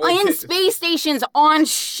that I would in space stations on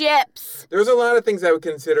ships. There was a lot of things I would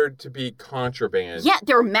consider to be contraband. Yeah,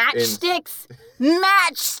 they're matchsticks.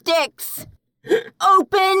 Matchsticks.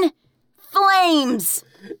 Open flames.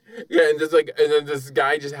 Yeah, and then this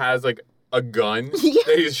guy just has a gun Yeah.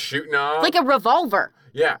 that he's shooting off. Like a revolver.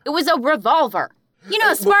 Yeah. It was a revolver. You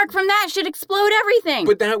know, a spark from that should explode everything.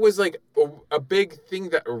 But that was a big thing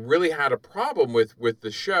that really had a problem with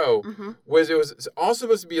the show was it was all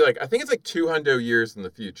supposed to be I think it's 200 years in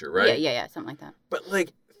the future, right? Yeah, something like that. But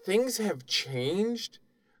things have changed,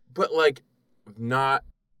 but not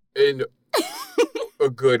in a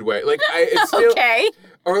good way. It's still Okay.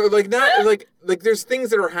 or not there's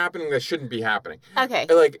things that are happening that shouldn't be happening. Okay.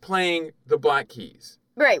 Playing the Black Keys.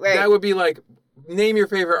 Right. That would be name your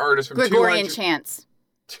favorite artist from Gregorian 200 chants.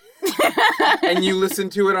 and you listen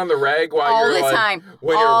to it on the reg while All you're the time.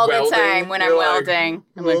 when All you're welding, the time when I'm you're welding.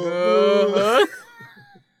 I'm like,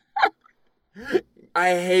 I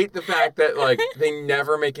hate the fact that they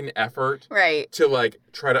never make an effort right. to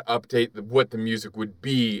try to update what the music would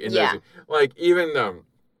be in Yeah. those. Even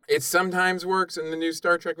it sometimes works in the new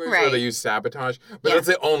Star Trek movies where Right. they use Sabotage, but Yeah. that's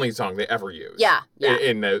the only song they ever use. Yeah.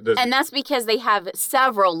 In those. And that's because they have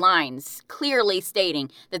several lines clearly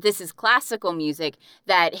stating that this is classical music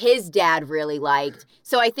that his dad really liked.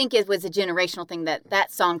 So I think it was a generational thing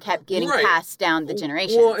that song kept getting Right. passed down the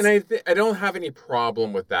generations. Well, and I don't have any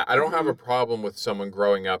problem with that. I don't have a problem with someone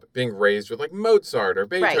growing up being raised with Mozart or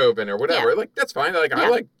Beethoven or whatever. Yeah. That's fine. I Yeah.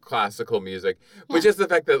 like classical music, but Yeah. just the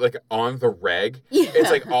fact that on the reg, Yeah.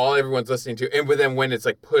 it's all everyone's listening to, and then when it's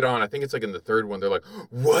put on, I think it's in the third one, they're like,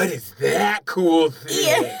 "What is that cool thing?"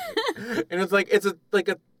 Yeah. And it's it's a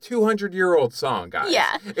 200-year-old song, guys.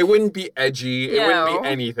 Yeah. It wouldn't be edgy. It wouldn't No. be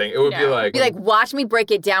anything. It would No. Be like, watch me break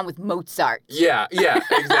it down with Mozart. Yeah,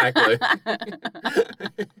 exactly.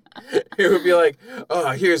 It would be oh,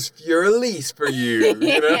 here's Fleur Elise for you.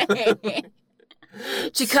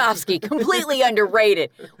 Tchaikovsky, completely underrated.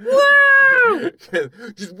 Woo!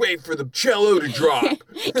 Just wait for the cello to drop.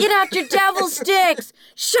 Get out your devil sticks!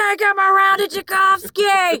 Shake 'em around to Tchaikovsky!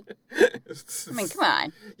 I mean, come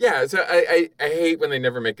on. Yeah, so I hate when they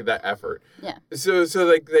never make that effort. Yeah. So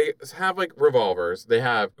they have revolvers. They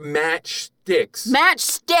have match Matchsticks!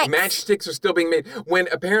 Matchsticks are still being made. When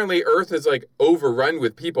apparently Earth is like overrun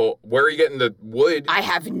with people, where are you getting the wood I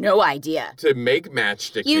have no idea. to make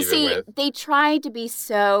matchsticks You even see, with? they tried to be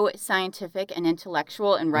so scientific and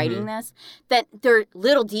intellectual in writing Mm-hmm. this that their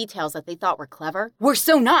little details that they thought were clever were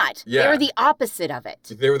so not. Yeah. They were the opposite of it.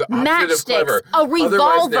 They were the opposite Matchsticks, of clever. a Otherwise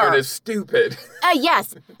revolver. known as stupid.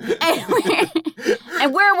 Yes.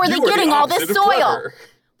 And where were they You are the getting all this opposite of soil? clever.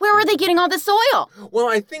 Where were they getting all this soil? Well,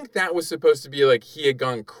 I think that was supposed to be like he had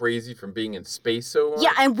gone crazy from being in space so long.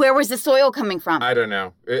 Yeah, and where was the soil coming from? I don't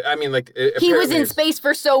know. I mean, like... He was apparently in it's- space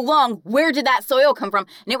for so long. Where did that soil come from?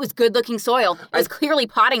 And it was good-looking soil. It was clearly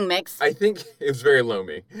potting mix. I think it was very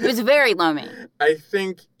loamy. It was very loamy. I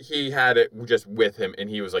think he had it just with him, and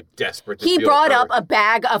he was like desperate to He feel brought up Earth. a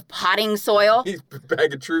bag of potting soil. He's a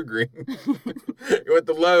bag of True Green. He went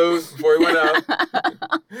to Lowe's before he went up.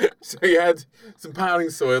 So he had some potting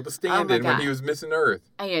soil to stand my in when God. he was missing Earth.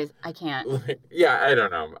 I can't. Yeah, I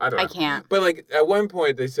don't know. I can't. But like at one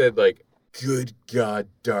point they said like, "Good God,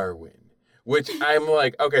 Darwin," which I'm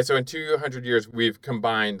like, okay, so in 200 years we've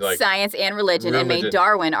combined like Science and religion and made religion.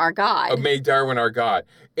 Darwin our god. made Darwin our god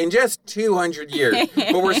in just 200 years,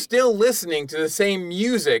 but we're still listening to the same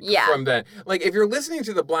music Yeah. from then. Like if you're listening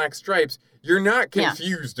to the Black Stripes, you're not Yeah.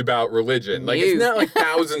 confused about religion. Like it's No. not like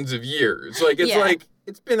thousands of years. Like it's Yeah. like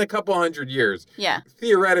it's been a couple hundred years. Yeah,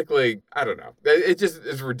 Theoretically, I don't know. It just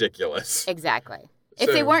is ridiculous. exactly. If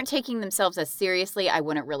they So- weren't taking themselves as seriously, I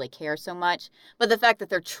wouldn't really care so much. But the fact that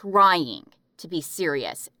they're trying to be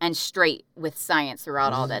serious and straight with science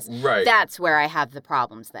throughout all this, Right. that's where I have the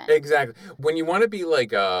problems then. Exactly. When you want to be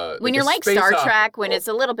like When a you're like space Star opera- Trek, when it's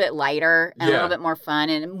a little bit lighter and a Yeah. little bit more fun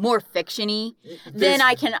and more fiction-y, there's- then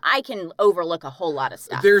I can overlook a whole lot of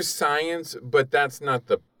stuff. There's science, but that's not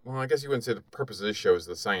the. Well, I guess you wouldn't say the purpose of this show is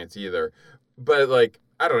the science either. But like,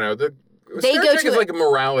 I don't know. They Star go Trek to is like a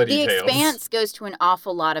morality The tales. Expanse goes to an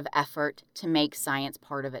awful lot of effort to make science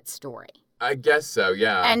part of its story. I guess so.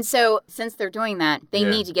 Yeah. And so, since they're doing that, they Yeah.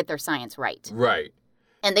 need to get their science right. Right.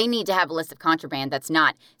 And they need to have a list of contraband that's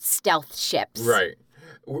not stealth ships. Right.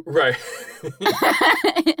 Right.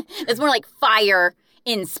 It's more like fire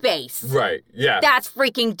in space. Right. Yeah. That's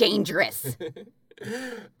freaking dangerous.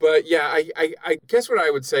 But yeah, I guess what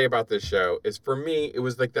I would say about this show is for me, it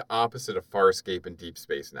was like the opposite of Farscape and Deep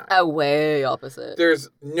Space Nine. Oh, way opposite. There's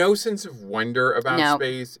no sense of wonder about No.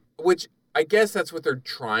 space, which I guess that's what they're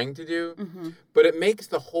trying to do. Mm-hmm. But it makes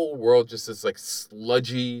the whole world just this like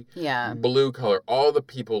sludgy Yeah. blue color. All the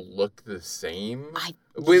people look the same.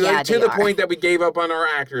 Yeah, to they the are. point that we gave up on our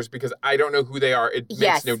actors because I don't know who they are. It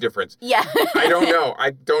Yes. makes no difference. Yeah. I don't know.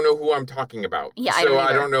 I don't know who I'm talking about. Yeah, I so don't I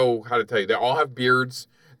either. don't know how to tell you. They all have beards.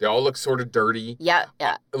 They all look sort of dirty. Yeah.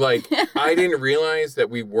 Yeah. Like I didn't realize that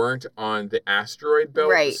we weren't on the asteroid belt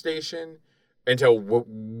Right. station until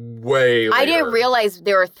way later. I didn't realize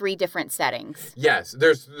there were 3 different settings. Yes,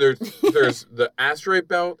 there's the asteroid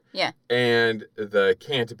belt Yeah. and the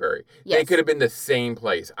Canterbury. They Yes. could have been the same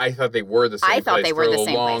place. I thought they were the same I place thought they were for the a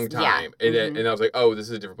same long place. Yeah. time. And, Mhm. and I was like, oh, this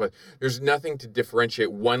is a different place. There's nothing to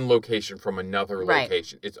differentiate one location from another Right.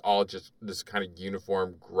 location. It's all just this kind of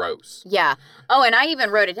uniform gross. Yeah. Oh, and I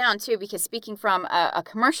even wrote it down too because speaking from a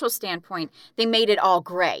commercial standpoint, they made it all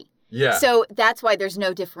gray. Yeah. So that's why there's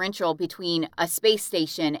no differential between a space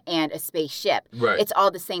station and a spaceship. Right. It's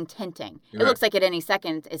all the same tinting. It Right. looks like at any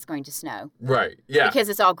second it's going to snow Right. Yeah. because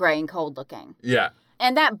it's all gray and cold looking. Yeah.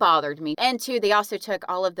 And that bothered me. And two, they also took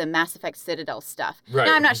all of the Mass Effect Citadel stuff. Right.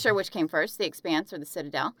 Now, I'm not sure which came first, the Expanse or the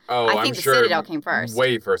Citadel. Oh, I think I'm the sure Citadel came first.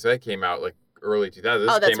 Way first. That came out like early 2000s.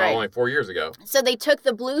 This Oh, that's came right. out only 4 years ago. So they took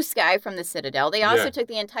the blue sky from the Citadel. They also Yeah. took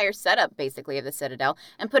the entire setup, basically, of the Citadel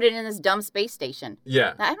and put it in this dumb space station.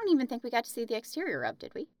 Yeah. I don't even think we got to see the exterior of,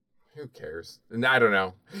 did we? Who cares? And I don't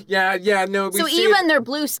know. Yeah. No. We So see even their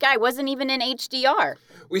blue sky wasn't even in HDR.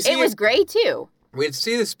 we see It was gray, too. We'd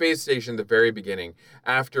see the space station at the very beginning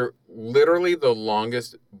after literally the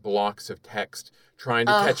longest blocks of text trying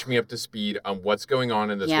to Ugh. catch me up to speed on what's going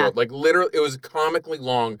on in this Yeah. world. Like literally, it was comically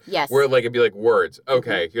long Yes. where like it'd be like words.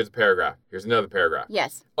 Okay, here's a paragraph. Here's another paragraph.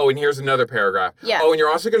 Yes. Oh, and here's another paragraph. Yeah. Oh, and you're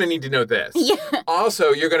also going to need to know this. Yeah.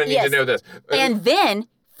 Also, you're going to need Yes. to know this. And then,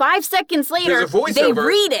 5 seconds later, There's a voiceover. they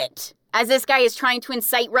read it as this guy is trying to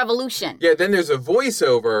incite revolution. Yeah, then there's a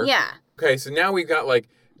voiceover. Yeah. Okay, so now we've got like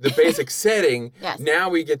the basic setting. Yes. Now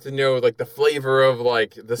we get to know like the flavor of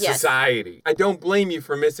like the Yes. society. I don't blame you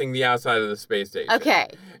for missing the outside of the space station. Okay.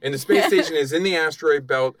 And the space station is in the asteroid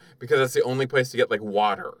belt because that's the only place to get like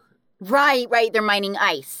water. Right. They're mining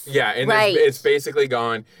ice. Yeah, and Right. it's basically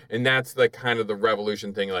gone, and that's the kind of the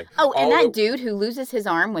revolution thing. Like, Oh, and all that the- dude who loses his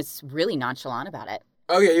arm was really nonchalant about it.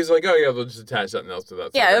 Oh yeah, he's like, oh yeah, they'll just attach something else to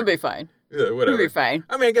that. sucker. be fine. Yeah, You'll whatever. be fine.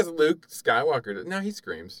 I mean, I guess Luke Skywalker. No, he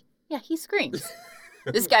screams. Yeah, he screams.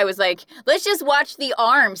 This guy was like, let's just watch the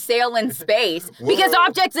arm sail in space because Whoa.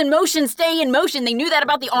 objects in motion stay in motion. They knew that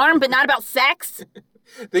about the arm, but not about sex.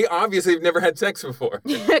 They obviously have never had sex before.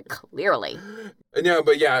 Clearly. No,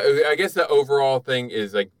 but yeah, I guess the overall thing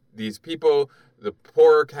is like these people, the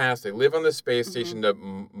poor cast, they live on the space station to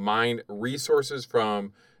mine resources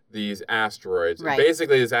from these asteroids. Right.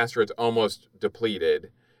 Basically, this asteroid's almost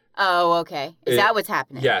depleted. Oh, okay. Is that what's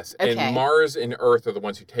happening? Yes, Okay. and Mars and Earth are the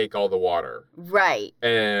ones who take all the water. Right.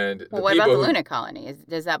 And Well, the what about people the who, Luna colony?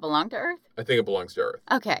 Does that belong to Earth? I think it belongs to Earth.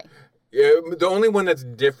 Okay. The only one that's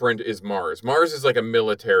different is Mars. Mars is like a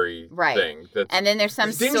military Right. thing. That's, And then there's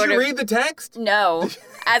some didn't sort you of... read the text? No.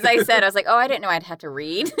 As I said, I was like, oh, I didn't know I'd have to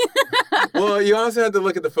read. Well, you also had to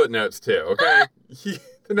look at the footnotes too, okay?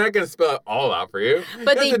 They're not going to spell it all out for you.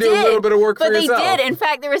 But you they have to do a little bit of work But for they yourself. did. In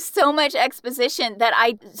fact, there was so much exposition that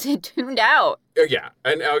I tuned out. Oh, yeah,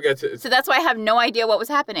 and I'll get to... So that's why I have no idea what was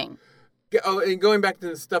happening. Oh, and going back to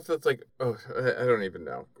the stuff that's like... Oh, I don't even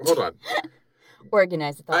know. Hold on.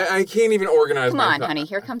 Organize the thought. I can't even organize Come my on, thought. honey.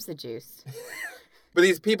 Here comes the juice. But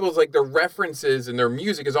these people's, like, their references and their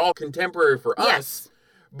music is all contemporary for us, Yes.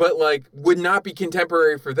 but, like, would not be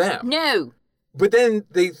contemporary for them. No. But then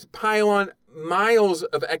they pile on miles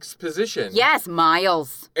of exposition. Yes,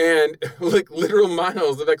 Miles. And like literal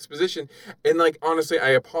miles of exposition. And like, honestly, I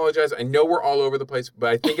apologize. I know we're all over the place, but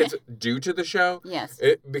I think it's due to the show. Yes.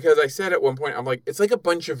 Because I said at one point, I'm like, it's like a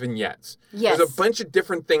bunch of vignettes. Yes. There's a bunch of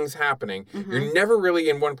different things happening. You're never really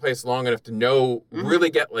in one place long enough to know, really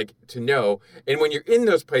get like to know. And when you're in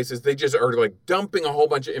those places, they just are like dumping a whole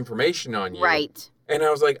bunch of information on you. Right. And I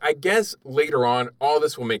was like, I guess later on, all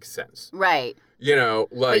this will make sense. Right. You know,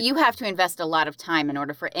 like. But you have to invest a lot of time in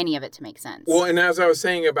order for any of it to make sense. Well, and as I was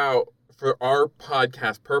saying about for our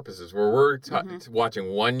podcast purposes, where we're watching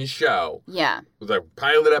one show, yeah. with a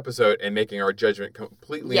pilot episode and making our judgment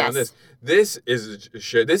completely on Yes. this is a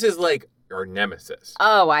show. This is like our nemesis.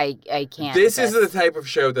 Oh, I can't. This with is the type of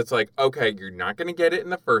show that's like, okay, you're not going to get it in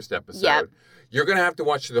the first episode. Yep. You're going to have to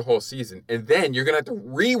watch the whole season, and then you're going to have to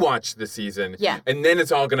rewatch the season, Yeah. and then it's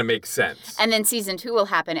all going to make sense. And then season 2 will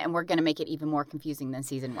happen, and we're going to make it even more confusing than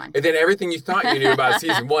season 1. And then everything you thought you knew about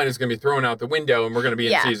season 1 is going to be thrown out the window, and we're going to be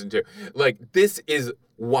in Yeah. season 2. Like, this is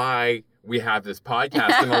why we have this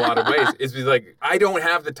podcast in a lot of ways. Is because, like, I don't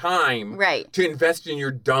have the time Right. to invest in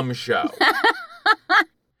your dumb show.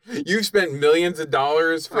 You've spent millions of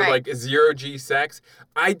dollars for, Right. like, zero-G sex.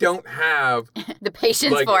 I don't have... The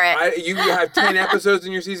patience Like, for it. you have 10 episodes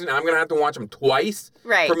in your season. I'm going to have to watch them twice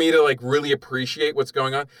Right. for me to, like, really appreciate what's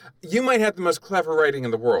going on. You might have the most clever writing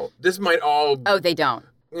in the world. This might all... Oh, they don't.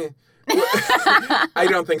 I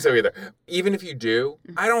don't think so either. Even if you do,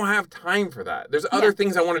 I don't have time for that. There's other Yeah.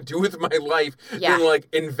 things I want to do with my life Yeah. than like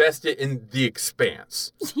invest it in The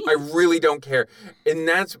Expanse. I really don't care. And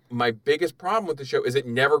that's my biggest problem with the show is it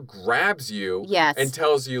never grabs you Yes. and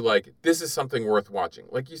tells you like this is something worth watching.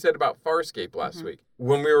 Like you said about Farscape last week.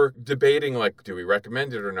 When we were debating like do we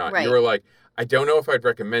recommend it or not, Right. you were like I don't know if I'd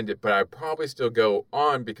recommend it, but I'd probably still go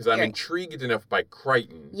on because I'm Right. intrigued enough by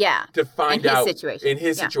Crichton Yeah. to find In his out situation. in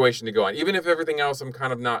his Yeah. situation to go on. Even if everything else I'm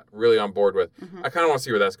kind of not really on board with, I kind of want to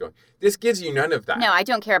see where that's going. This gives you none of that. No, I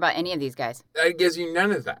don't care about any of these guys. It gives you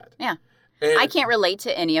none of that. Yeah. And I can't relate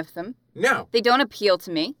to any of them. No, They don't appeal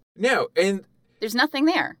to me. no, There's nothing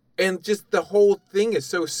there. and just the whole thing is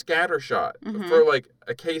so scattershot. Mm-hmm. For like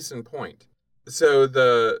a case in point. So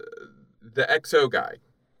the XO guy,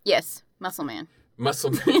 Yes. Muscle Man.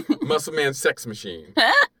 Muscle Man Sex Machine.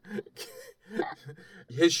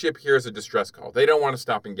 His ship hears a distress call. They don't want to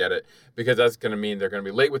stop and get it because that's going to mean they're going to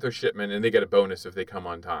be late with their shipment and they get a bonus if they come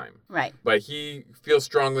on time. Right. But he feels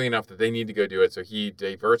strongly enough that they need to go do it, so he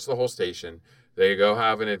diverts the whole station. They go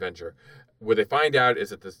have an adventure. What they find out is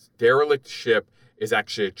that this derelict ship is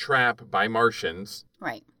actually a trap by Martians.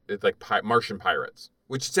 Right. It's like Martian pirates,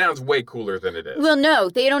 which sounds way cooler than it is. Well, no,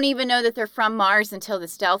 they don't even know that they're from Mars until the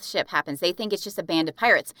stealth ship happens. They think it's just a band of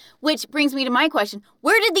pirates. Which brings me to my question.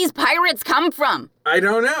 Where did these pirates come from? I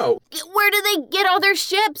don't know. Where do they get all their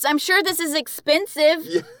ships? I'm sure this is expensive.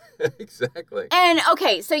 Yeah, exactly. And,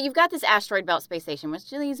 okay, so you've got this asteroid belt space station,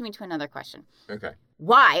 which leads me to another question. Okay.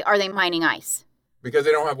 Why are they mining ice? Because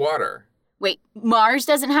they don't have water. Wait, Mars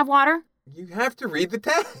doesn't have water? You have to read the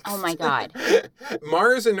text. Oh, my God.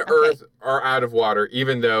 Mars and Earth are out of water,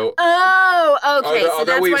 even though... Oh, okay. So Although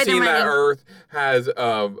that's we've why seen they're that running Earth has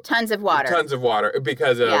tons of water. Tons of water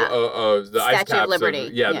because of the ice caps. Statue of Liberty.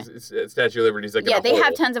 The Statue of Liberty is like they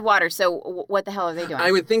have tons of water. So what the hell are they doing?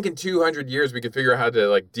 I would think in 200 years we could figure out how to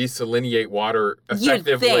like desalinate water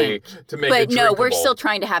effectively to make it drinkable. But no, we're still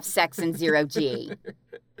trying to have sex in 0G.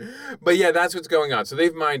 But yeah, that's what's going on. So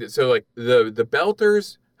they've mined it. So like the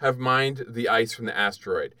Belters have mined the ice from the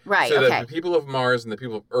asteroid. Right, so that the people of Mars and the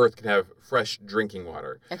people of Earth can have fresh drinking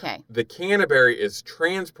water. Okay. The Canterbury is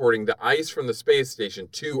transporting the ice from the space station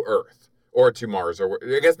to Earth or to Mars, or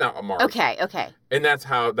I guess not Mars. Okay. And that's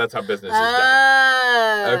how business is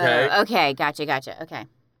done. Okay. Gotcha. Okay.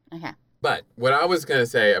 But what I was going to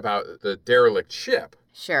say about the derelict ship.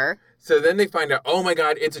 Sure. So then they find out, oh my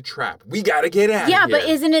God, it's a trap. We got to get out of here. Yeah, but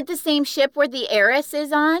isn't it the same ship where the Eris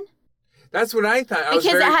is on? That's what I thought. Because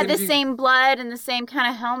it had the same blood and the same kind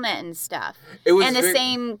of helmet and stuff. And the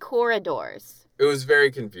same corridors. It was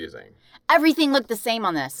very confusing. Everything looked the same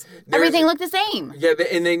on this. Everything looked the same. Yeah,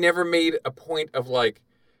 and they never made a point of like,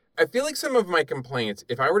 I feel like some of my complaints,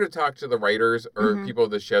 if I were to talk to the writers or people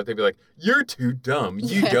of the show, they'd be like, you're too dumb.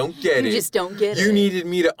 You don't get it. You just don't get it. You needed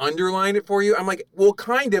me to underline it for you. I'm like, well,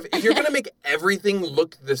 kind of. If you're going to make everything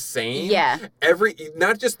look the same. Yeah.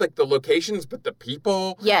 Not just like the locations, but the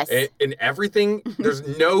people. Yes. And everything. There's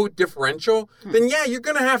no differential. Then yeah, you're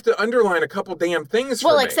going to have to underline a couple damn things for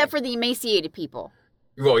me. Well, except for the emaciated people.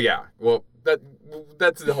 Well, yeah. Well,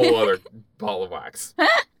 that's the whole other ball of wax.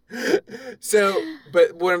 So,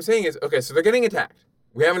 but what I'm saying is, okay, so they're getting attacked.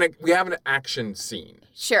 We have an action scene.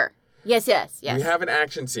 Sure. Yes. We have an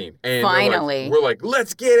action scene. And finally. We're like,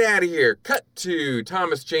 let's get out of here. Cut to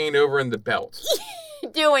Thomas Jane over in the belt.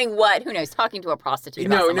 Doing what? Who knows? Talking to a prostitute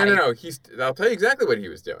about somebody. No. I'll tell you exactly what he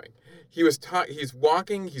was doing. He's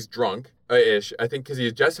walking, he's drunk. Ish, I think, because he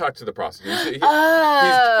had just talked to the prostitute. He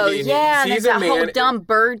sees that's a man, whole dumb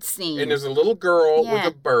bird scene. And there's a little girl with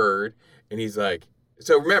a bird, and he's like,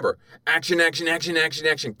 so remember, action,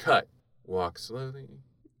 cut. Walk slowly.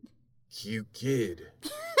 Cute kid.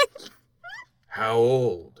 How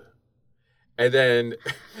old? And then...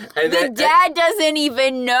 dad doesn't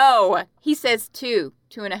even know. He says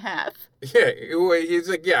 2.5. Yeah, he's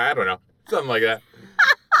like, yeah, I don't know. Something like that.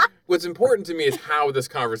 What's important to me is how this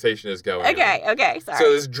conversation is going. Okay, sorry.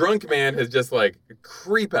 So this drunk man has just like,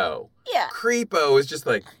 creepo. Yeah. Creepo is just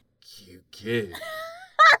like, cute kid.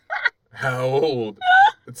 How old?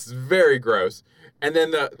 It's very gross. And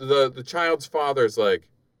then the child's father's like,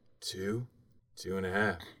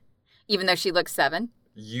 2.5. Even though she looks 7?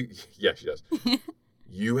 Yeah, she does.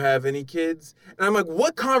 You have any kids? And I'm like,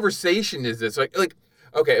 what conversation is this? Like,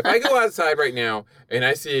 okay, if I go outside right now and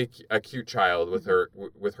I see a cute child with her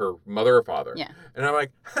mother or father, and I'm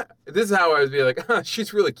like, this is how I would be like,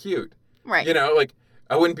 she's really cute. Right. You know, like,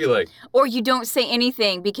 I wouldn't be like... Or you don't say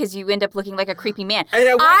anything because you end up looking like a creepy man.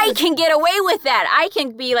 I can get away with that. I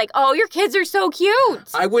can be like, oh, your kids are so cute.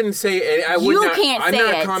 I wouldn't say... I'm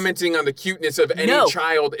not commenting on the cuteness of any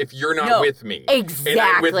child if you're not with me. Exactly. And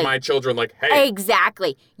I'm with my children like, hey.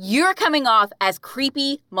 Exactly. You're coming off as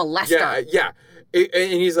creepy molester. Yeah.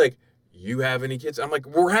 And he's like, you have any kids? I'm like,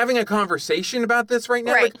 we're having a conversation about this right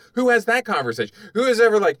now? Right. Like, who has that conversation? Who is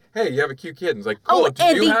ever like, hey, you have a cute kid? And it's like, cool, and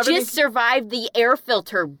they just survived the air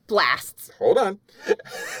filter blasts. Hold on.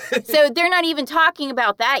 So they're not even talking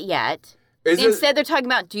about that yet. Instead, they're talking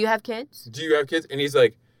about, do you have kids? Do you have kids? And he's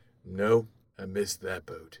like, no, I missed that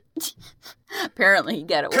boat. Apparently, you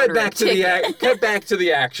got to Cut back to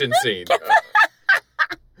the action scene.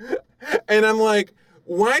 And I'm like,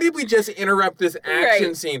 why did we just interrupt this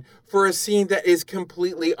action scene for a scene that is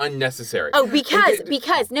completely unnecessary? Oh,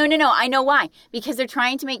 because, no, I know why. Because they're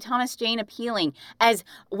trying to make Thomas Jane appealing as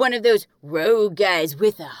one of those rogue guys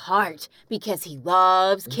with a heart because he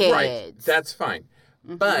loves kids. Right, that's fine.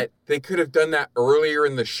 Mm-hmm. But they could have done that earlier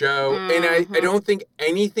in the show. Mm-hmm. And I don't think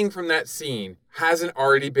anything from that scene hasn't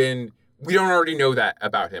already been... We don't already know that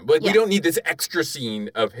about him. Like, we don't need this extra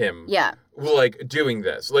scene of him, like, doing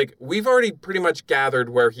this. Like, we've already pretty much gathered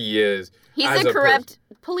where he is. He's a corrupt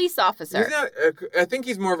police officer. He's not, I think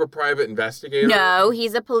he's more of a private investigator. No,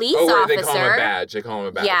 he's a police officer. They call him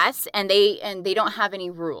a badge. Yes, and they don't have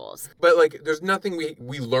any rules. But, like, there's nothing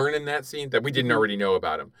we learn in that scene that we didn't already know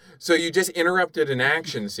about him. So you just interrupted an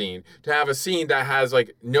action scene to have a scene that has,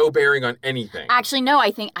 like, no bearing on anything. Actually, no,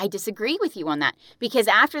 I think I disagree with you on that. Because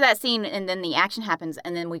after that scene, and then the action happens,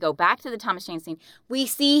 and then we go back to the Thomas Jane scene, we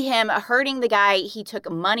see him hurting the guy he took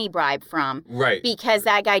a money bribe from. Right. Because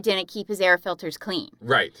that guy didn't keep his air filters clean.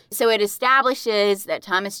 Right. So it establishes that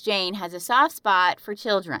Thomas Jane has a soft spot for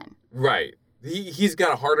children. Right. He's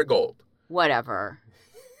got a heart of gold. whatever.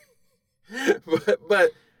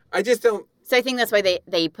 but I just don't. So I think that's why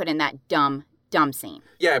they put in that dumb scene.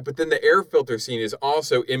 Yeah, but then the air filter scene is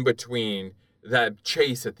also in between that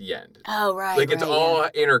chase at the end. Oh, right. Like, it's all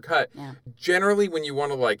intercut. Yeah. Generally, when you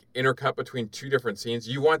want to, like, intercut between two different scenes,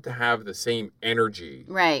 you want to have the same energy.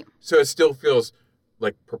 Right. So it still feels,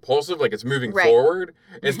 like, propulsive, like it's moving Right. forward,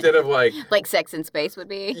 instead of, like... Like Sex in Space would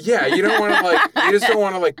be. Yeah, you don't want to, like... You just don't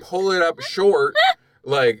want to, like, pull it up short,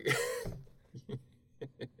 like...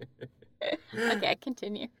 Okay,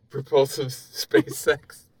 continue. propulsive space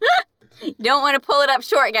sex. You don't want to pull it up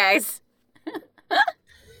short, guys.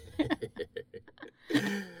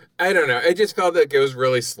 I don't know. It just felt like it was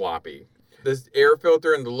really sloppy. This air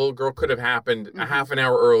filter and the little girl could have happened a half an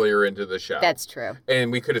hour earlier into the show. That's true.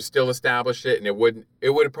 And we could have still established it, and it would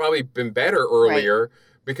have probably been better earlier,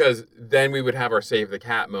 because then we would have our save the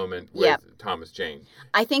cat moment with Thomas Jane.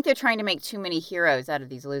 I think they're trying to make too many heroes out of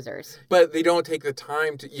these losers. But they don't take the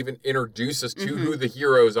time to even introduce us to who the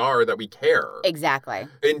heroes are that we care. Exactly.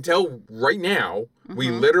 Until right now, we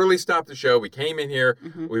literally stopped the show. We came in here.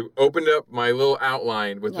 We opened up my little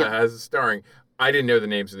outline with as starring. I didn't know the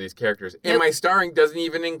names of these characters. And my starring doesn't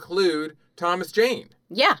even include Thomas Jane.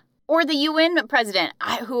 Yeah. Or the UN president,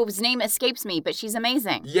 whose name escapes me, but she's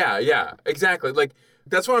amazing. Yeah, exactly. Like,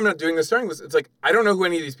 that's why I'm not doing the starring list. It's like, I don't know who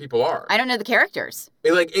any of these people are. I don't know the characters.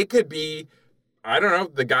 It could be, I don't know,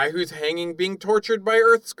 the guy who's hanging being tortured by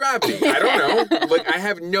Earth's gravity. I don't know. Like, I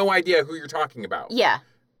have no idea who you're talking about. Yeah.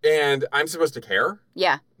 And I'm supposed to care?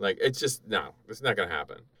 Yeah. Like, it's just, no, it's not going to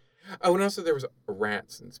happen. Oh, and also there was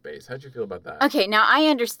rats in space. How'd you feel about that? Okay, now I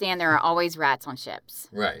understand there are always rats on ships.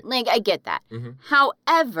 Right. Like, I get that.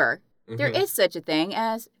 However, there is such a thing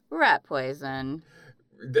as rat poison.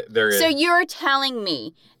 There is. So you're telling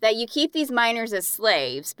me that you keep these miners as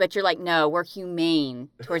slaves, but you're like, no, we're humane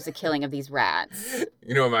towards the killing of these rats.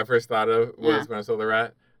 You know what my first thought of was when I saw the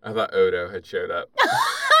rat? I thought Odo had showed up.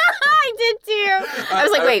 I did too. I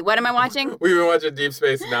was like, wait, what am I watching? We've been watching Deep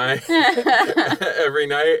Space Nine every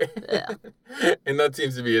night. And that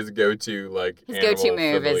seems to be his go-to, like, his go-to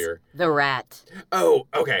move familiar. is the rat. Oh,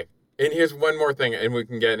 okay. And here's one more thing, and we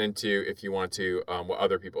can get into, if you want to, what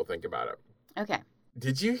other people think about it. Okay.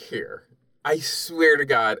 Did you hear? I swear to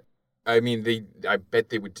God, I mean, I bet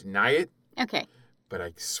they would deny it. Okay. But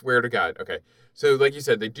I swear to God. Okay. So, like you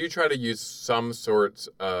said, they do try to use some sorts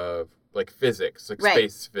of, like, physics, like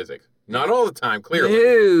space physics. Not all the time, clearly.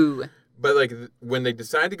 No. But, like, when they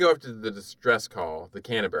decide to go up to the distress call, the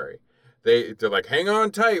Canterbury, they're like, hang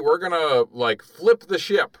on tight, we're going to, like, flip the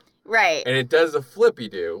ship. Right. And it does a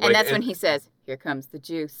flippy-do. And that's when he says, here comes the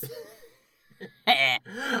juice.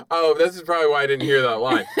 Oh, this is probably why I didn't hear that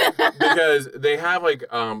line. Because they have, like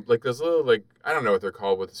those little, like, I don't know what they're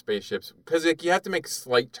called with the spaceships. Because, like, you have to make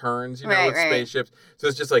slight turns, with spaceships. So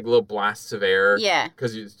it's just, like, little blasts of air. Yeah.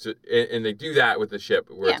 And they do that with the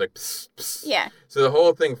ship, where it's like, psst, psst. Yeah. So the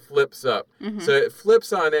whole thing flips up. So it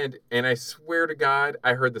flips on end, and I swear to God,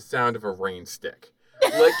 I heard the sound of a rain stick.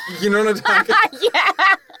 Like, you know what I'm talking about?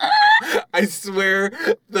 Yeah. I swear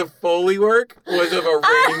the Foley work was of a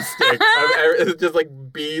rain stick. It's just like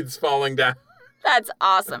beads falling down. That's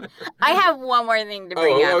awesome. I have one more thing to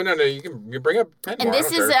bring up. Oh, no. You bring up 10 and more.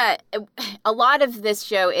 this is a lot of this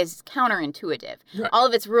show is counterintuitive. Right. All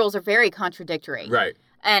of its rules are very contradictory. Right.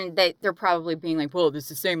 And they're probably being like, well, this is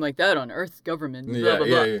the same like that on Earth's government. Blah, yeah, blah,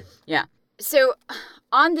 blah. Yeah. So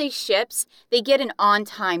on these ships, they get an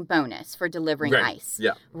on-time bonus for delivering ice.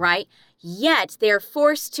 Yeah. Right? Yet they're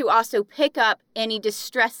forced to also pick up any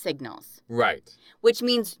distress signals. Right. Which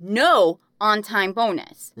means no on-time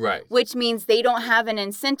bonus. Right. Which means they don't have an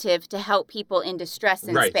incentive to help people in distress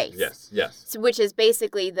in space. Yes. So, which is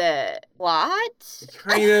basically the what?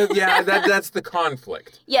 Kind of, yeah, that's the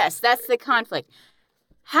conflict. Yes, that's the conflict.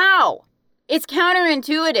 How? It's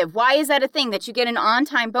counterintuitive. Why is that a thing that you get an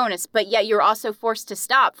on-time bonus, but yet you're also forced to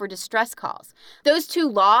stop for distress calls? Those two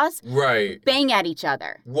laws bang at each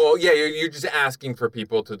other. Well, yeah, you're just asking for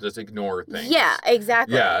people to just ignore things. Yeah,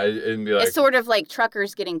 exactly. Yeah, and be like... It's sort of like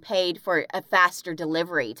truckers getting paid for a faster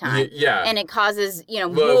delivery time. Yeah. And it causes,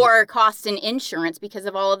 more cost in insurance because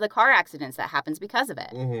of all of the car accidents that happens because of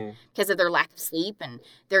it. Mm-hmm. Because of their lack of sleep and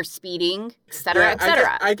their speeding, et cetera, et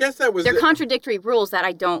cetera. I guess that was... They're contradictory rules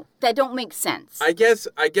that don't make sense. I guess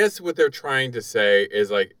what they're trying to say is,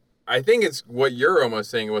 like, I think it's what you're almost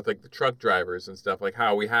saying with, like, the truck drivers and stuff, like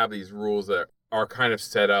how we have these rules that are kind of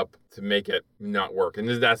set up to make it not work. And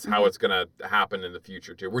that's how it's going to happen in the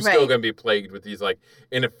future, too. We're still going to be plagued with these, like,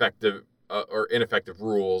 ineffective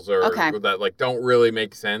rules or that, like, don't really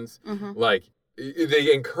make sense. Mm-hmm. Like,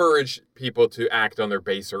 they encourage people to act on their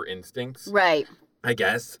baser instincts. Right. I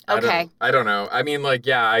guess. Okay. I don't know. I mean, like,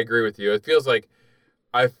 yeah, I agree with you. It feels like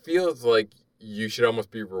you should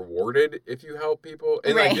almost be rewarded if you help people.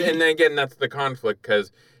 And Right. and then again, that's the conflict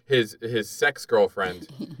because his sex girlfriend.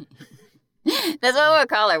 That's what we'll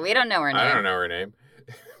call her. We don't know her name. I don't know her name.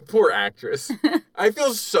 Poor actress. I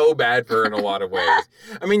feel so bad for her in a lot of ways.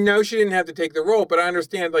 I mean, no, she didn't have to take the role, but I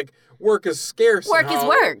understand, like, work is scarce. Work is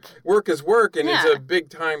work. Work is work, and Yeah. it's a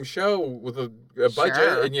big-time show with a budget,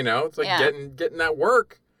 Sure. and, it's like Yeah. getting that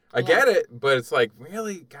work. I get it, but it's like,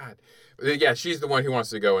 really? God. Yeah, she's the one who wants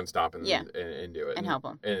to go and stop and do it. And help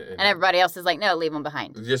him. And everybody else is like, no, leave him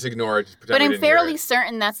behind. just ignore it. Just pretend But we I'm didn't hear fairly it.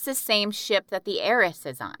 certain that's the same ship that the Heiress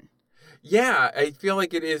is on. Yeah, I feel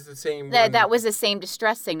like it is the same one. That was the same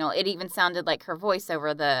distress signal. It even sounded like her voice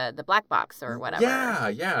over the black box or whatever.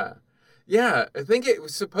 Yeah. I think it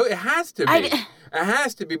was supposed. It has to be. It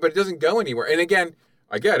has to be, but it doesn't go anywhere. And again,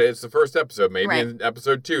 I get it. It's the first episode. Maybe Right. in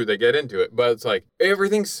episode 2 they get into it, but it's like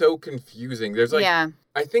everything's so confusing. There's like, Yeah.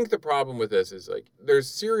 I think the problem with this is like there's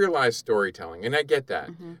serialized storytelling, and I get that,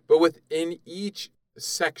 Mhm. but within each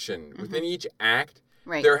section, within each act,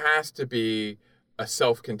 Right. there has to be a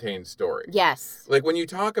self-contained story. Yes. Like when you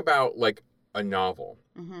talk about like a novel.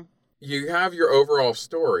 Hmm. You have your overall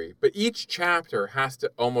story, but each chapter has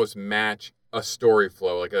to almost match a story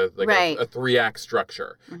flow, like a Right. 3-act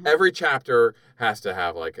structure. Mhm. Every chapter has to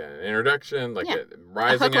have like an introduction, like a A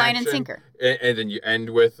rising hook, line, action, and sinker. and then you end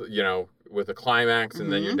with with a climax, and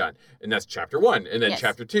then you're done. And that's chapter 1, and then Yes.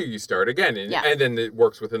 chapter 2 you start again, and, Yeah. and then it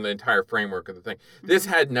works within the entire framework of the thing. This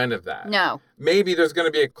had none of that. No. Maybe there's going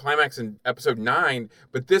to be a climax in episode 9,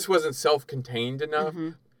 but this wasn't self-contained enough.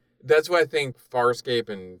 Mhm. That's why I think Farscape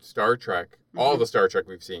and Star Trek, all the Star Trek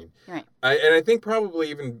we've seen. Right. And I think probably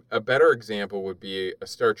even a better example would be a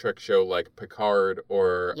Star Trek show like Picard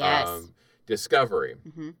or Yes. Discovery.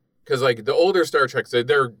 Hmm. Because like the older Star Treks,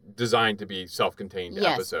 they're designed to be self-contained Yes.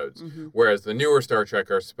 episodes. Hmm. Whereas the newer Star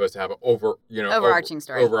Trek are supposed to have an Overarching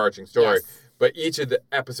story. Overarching story. Yes. But each of the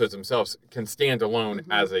episodes themselves can stand alone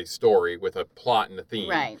as a story with a plot and a theme.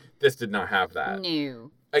 Right. This did not have that.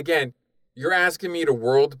 No. Again, you're asking me to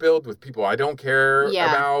world build with people I don't care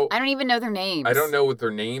Yeah. about. I don't even know their names. I don't know what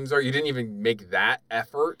their names are. You didn't even make that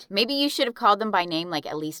effort. Maybe you should have called them by name like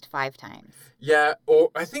at least 5 times. Yeah,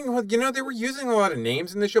 or I think, well, they were using a lot of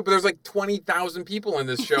names in this show, but there's like 20,000 people in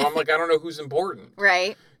this show. I'm like, I don't know who's important.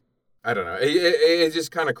 Right. I don't know. It's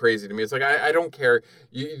just kind of crazy to me. It's like, I don't care.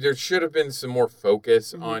 There should have been some more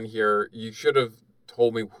focus on here. You should have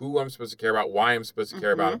told me who I'm supposed to care about, why I'm supposed to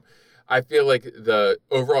care about them. I feel like the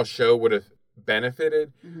overall show would have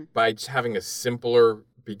benefited by just having a simpler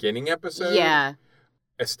beginning episode. Yeah.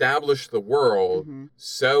 Establish the world,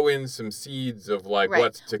 sow in some seeds of like Right.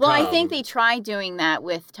 what's to Well, come. I think they tried doing that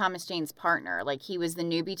with Thomas Jane's partner. Like he was the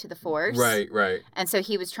newbie to the Force. Right. And so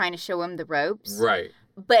he was trying to show him the ropes. Right.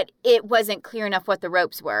 But it wasn't clear enough what the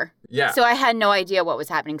ropes were. Yeah. So I had no idea what was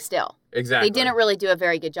happening still. Exactly. They didn't really do a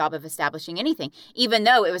very good job of establishing anything, even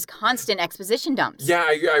though it was constant exposition dumps. Yeah,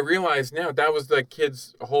 I realize now that was the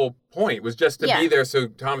kid's whole point, was just to Yeah. be there so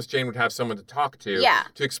Thomas Jane would have someone to talk to, Yeah.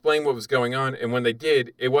 to explain what was going on. And when they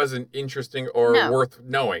did, it wasn't interesting or No. worth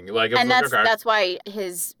knowing. Like, it was And like, that's okay, that's why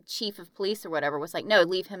his chief of police or whatever was like, no,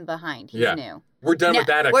 leave him behind. He's Yeah. new. we're done No, with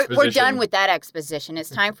that we're exposition. done with that exposition. It's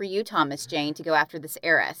time for you, Thomas Jane, to go after this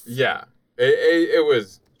heiress. Yeah, it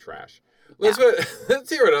was trash. Let's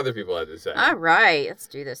hear what other people had to say. All right, let's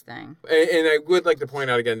do this thing. And I would like to point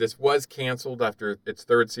out again, this was canceled after its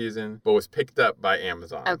 3rd season, but was picked up by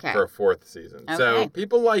Amazon Okay. for a 4th season. So Okay.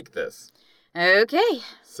 people like this. Okay.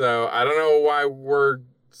 So I don't know why we're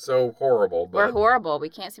so horrible. But, We're horrible. We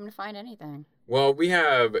can't seem to find anything. Well, we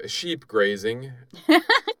have Sheep Grazing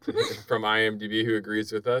from IMDb who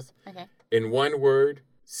agrees with us. Okay. In one word,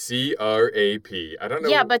 CRAP. I don't know.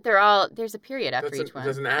 Yeah, but there's a period after each one.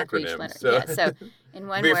 That's an after each acronym. letter. So Yeah, so in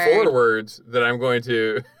one be word. 4 words that I'm going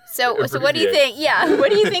to. So what do you abbreviate. think? Yeah, what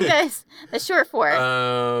do you think that's short for?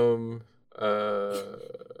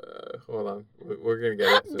 Hold on. We're going to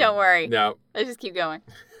get it. Don't worry. No, Let's just keep going.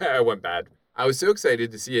 I went bad. I was so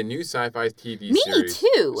excited to see a new sci-fi TV Me series.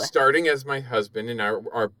 too. Starting as my husband and I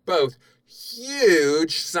are both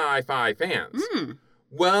huge sci-fi fans. Mm.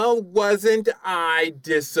 Well, wasn't I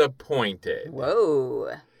disappointed?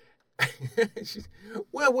 Whoa.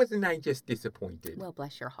 Well, wasn't I just disappointed? Well,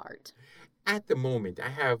 bless your heart. At the moment, I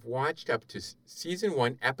have watched up to season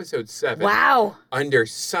 1, episode 7. Wow. Under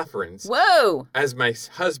Sufferance. Whoa. As my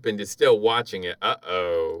husband is still watching it.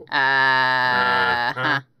 Uh-oh.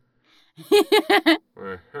 Uh-huh.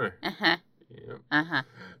 Uh-huh. Uh-huh. Yeah. Uh-huh.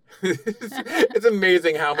 It's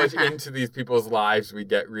amazing how much into these people's lives we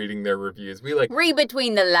get reading their reviews. We Read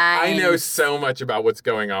between the lines. I know so much about what's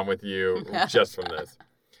going on with you just from this.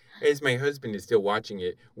 As my husband is still watching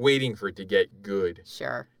it, waiting for it to get good.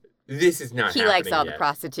 Sure. This is not He happening likes all yet. the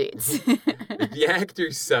prostitutes. The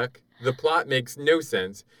actors suck. The plot makes no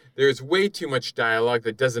sense. There's way too much dialogue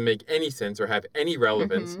that doesn't make any sense or have any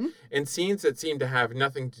relevance. Mhm. And scenes that seem to have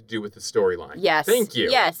nothing to do with the storyline. Yes. Thank you.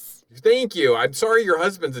 Yes. Thank you. I'm sorry your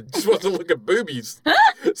husband just wants to look at boobies.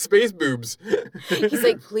 Space boobs. He's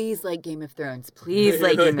like, please like Game of Thrones. Please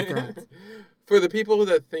like Game of Thrones. For the people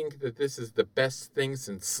that think that this is the best thing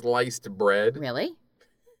since sliced bread, Really?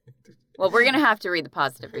 Well, we're going to have to read the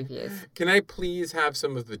positive reviews. can I please have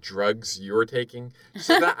some of the drugs you're taking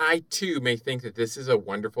so that I too may think that this is a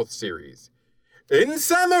wonderful series? In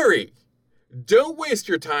summary, don't waste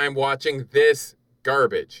your time watching this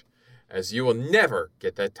garbage, as you will never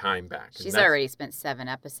get that time back. And She's that's- already spent 7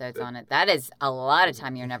 episodes on it. That is a lot of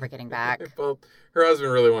time you're never getting back. Well, her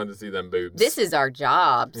husband really wanted to see them boobs. This is our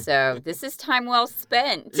job, so this is time well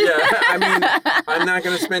spent. Yeah, I mean, I'm not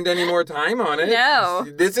going to spend any more time on it. No.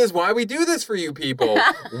 This is why we do this for you people.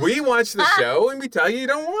 We watch the show and we tell you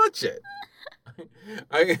don't watch it.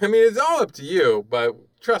 I mean, it's all up to you, but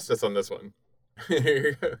trust us on this one.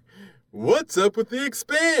 What's up with The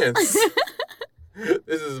Expanse?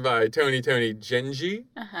 This is by Tony Genji.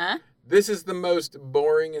 Uh-huh. This is the most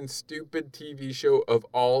boring and stupid TV show of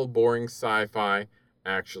all boring sci-fi.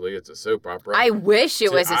 Actually, it's a soap opera. I wish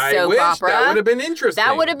it was a I soap wish opera. that would have been interesting.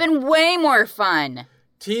 That would have been way more fun.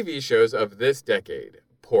 TV shows of this decade.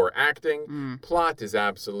 Poor acting, plot is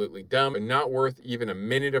absolutely dumb and not worth even a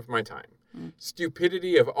minute of my time.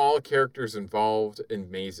 Stupidity of all characters involved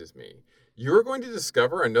amazes me. You're going to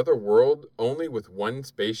discover another world only with one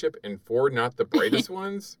spaceship and 4 not the brightest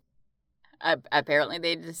ones? Apparently,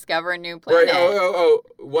 they discover a new Right, planet.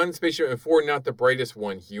 one spaceship and 4 not the brightest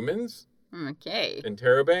one humans Okay. in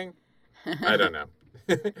Terabang? I don't know.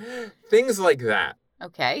 Things like that.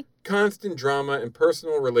 Okay. Constant drama and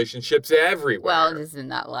personal relationships everywhere. Well, isn't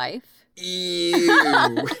that life?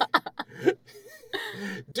 Ew.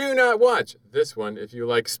 Do not watch this one if you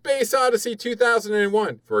like Space Odyssey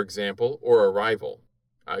 2001, for example, or Arrival.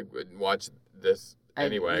 I wouldn't watch this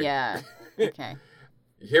anyway. Yeah. Okay.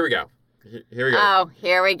 Here we go. Here we go. Oh,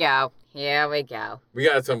 here we go. Here we go. We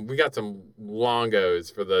got some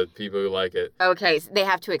longos for the people who like it. Okay, so they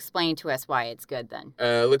have to explain to us why it's good then.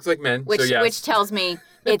 Looks like men. Which so yes. which tells me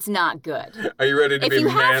it's not good. Are you ready to If be you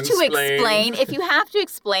have to mansplained? explain, if you have to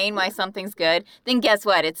explain why something's good, then guess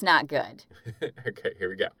what? It's not good. Okay, here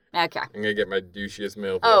we go. Okay. I'm gonna get my douchiest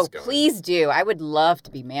male Oh, voice going. please do. I would love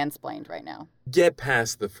to be mansplained right now. Get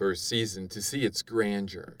past the first season to see its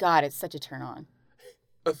grandeur. God, it's such a turn on.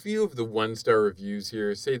 A few of the one-star reviews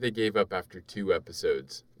here say they gave up after 2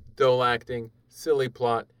 episodes. Dull acting, silly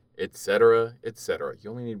plot, etc., etc.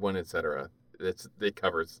 You only need one etc. It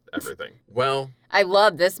covers everything. Well, I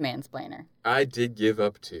love this mansplainer. I did give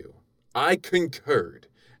up too. I concurred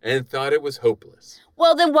and thought it was hopeless.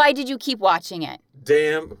 Well, then why did you keep watching it?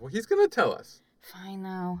 Damn, well, he's gonna tell us. Fine,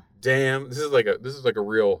 though. Damn, this is like a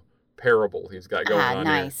real parable he's got going on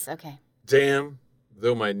nice. here. Okay. Damn,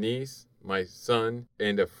 though my niece, my son,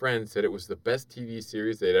 and a friend said it was the best TV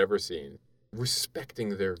series they'd ever seen,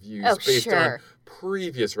 respecting their views Oh, based on sure.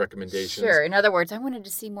 previous recommendations. Sure. In other words, I wanted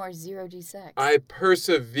to see more 0G sex. I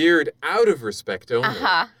persevered out of respect only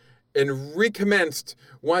Uh-huh. and recommenced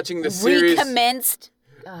watching the series. Recommenced.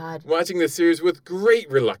 God. Watching the series with great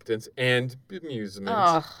reluctance and amusement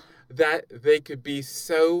Oh. that they could be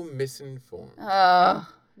so misinformed. Oh.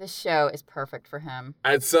 This show is perfect for him.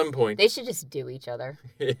 At some point, They should just do each other.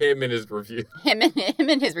 him and his review, Him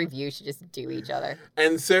and his review should just do each other.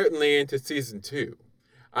 and certainly into season 2,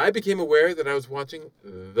 I became aware that I was watching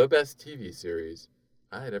the best TV series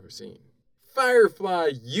I had ever seen.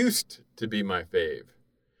 Firefly used to be my fave,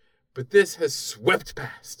 but this has swept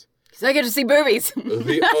past. Because I get to see boobies.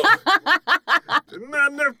 There's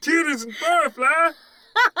not enough titties in Firefly.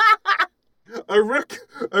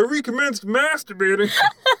 I recommenced masturbating.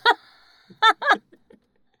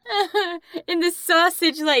 In the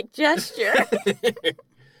sausage-like gesture.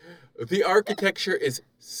 The architecture is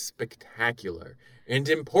spectacular and,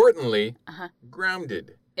 importantly,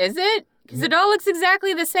 grounded. Is it? Because it all looks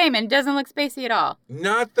exactly the same and doesn't look spacey at all.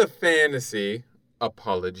 Not the fantasy,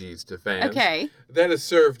 apologies to fans, Okay. that is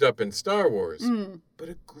served up in Star Wars, but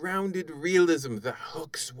a grounded realism that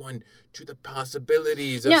hooks one to the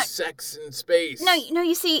possibilities No. of sex in space. No,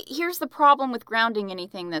 you see, here's the problem with grounding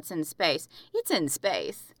anything that's in space. It's in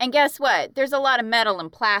space. And guess what? There's a lot of metal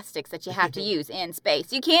and plastics that you have to use in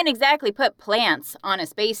space. You can't exactly put plants on a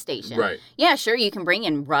space station. Right. Yeah, sure, you can bring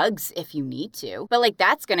in rugs if you need to. But, like,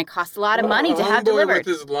 that's going to cost a lot of money to have Homeboy delivered. with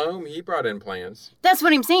his loam, he brought in plants. That's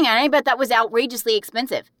what I'm saying, and I bet that was outrageously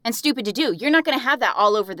expensive and stupid to do. You're not going to have that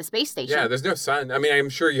all over the space station. Yeah, there's no sun. I mean, I'm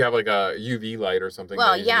sure you have like a UV light or something.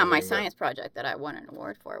 Well, that you're yeah, my using, but- science project that I won an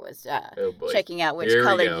award for was Oh, boy. checking out which Here we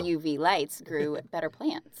colored go. UV lights grew better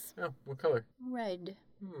plants. Oh, what color? Red.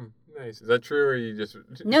 Nice. Is that true, or you just...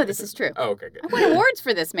 No, this is true. Oh, okay, good. I won awards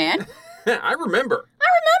for this, man. I remember.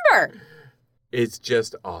 Remember. It's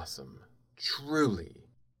just awesome. Truly,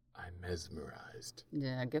 I'm mesmerized.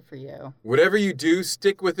 Yeah, good for you. Whatever you do,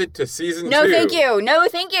 stick with it to season 2. No, thank you. No,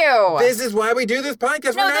 thank you. This is why we do this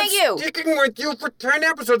podcast. No, We're not thank you. sticking with you for 10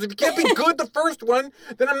 episodes. If you can't be good the first one,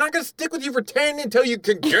 then I'm not going to stick with you for 10 until you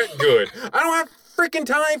can get good. I don't have freaking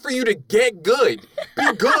time for you to get good.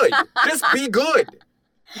 Be good. Just be good.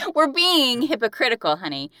 We're being hypocritical,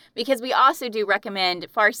 honey, because we also do recommend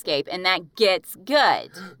Farscape, and that gets good.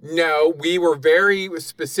 No, we were very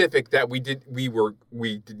specific that we did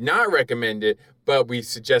not recommend it, but we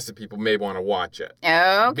suggested people may want to watch it.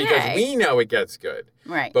 Okay. Because we know it gets good.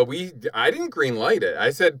 Right. But I didn't green light it. I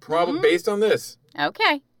said probably based on this.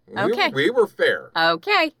 Okay. Okay. We were fair.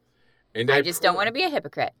 Okay. And I just don't want to be a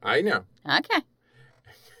hypocrite. I know. Okay.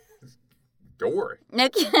 Don't worry.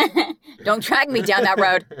 Don't track me down that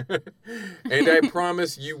road. And I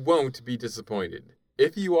promise you won't be disappointed.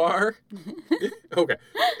 If you are, okay.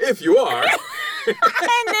 If you are, And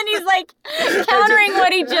then he's like countering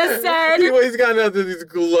what he just said. he's got this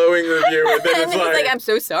glowing review, and then And it's then he's like, like, I'm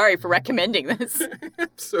so sorry for recommending this. I'm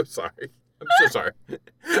so sorry. I'm so sorry.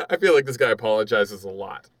 I feel like this guy apologizes a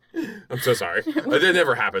lot. I'm so sorry. That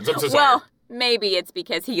never happens. I'm so sorry. Well, maybe it's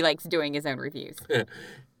because he likes doing his own reviews.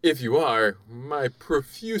 If you are, my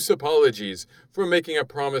profuse apologies for making a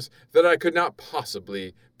promise that I could not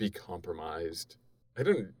possibly be compromised. I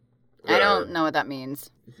don't know what that means.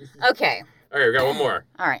 Okay. All right, we got one more.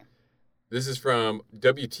 All right. This is from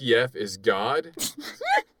WTF is God.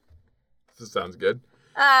 This sounds good.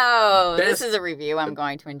 Oh, Best- this is a review I'm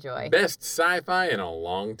going to enjoy. Best sci-fi in a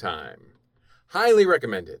long time. Highly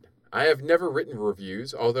recommended. I have never written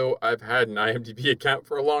reviews, although I've had an IMDb account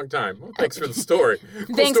for a long time. Well, thanks for the story.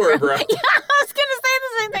 Cool Thanks, story, bro. Yeah, I was going to say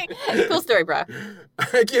the same thing. Cool story, bro.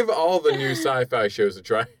 I give all the new sci-fi shows a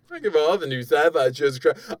try.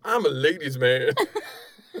 I'm a ladies' man.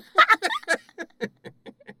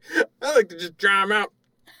 I like to just try them out.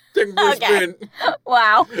 Take them for a Okay. spin.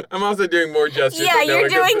 Wow. I'm also doing more gestures. Yeah, that no you're one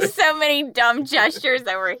can doing see. so many dumb gestures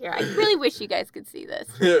over here. I really wish you guys could see this.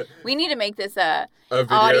 We need to make this A video,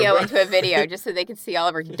 audio bro. into a video just so they can see all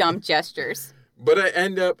of our dumb gestures. But I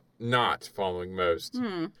end up not following most.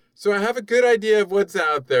 Hmm. So I have a good idea of what's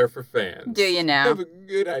out there for fans. Do you I now? have a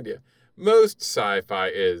good idea. Most sci-fi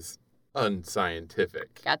is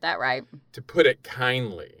unscientific, Got that right. to put it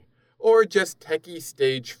kindly, or just techie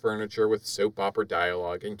stage furniture with soap opera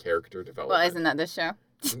dialogue and character development. Well, isn't that this show?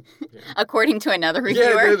 Yeah. According to another Yeah,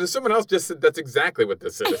 reviewer. someone else just said that's exactly what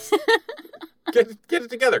this is. Get it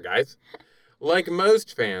together, guys. Like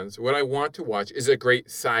most fans, what I want to watch is a great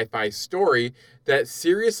sci-fi story that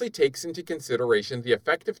seriously takes into consideration the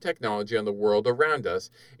effect of technology on the world around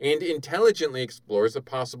us and intelligently explores the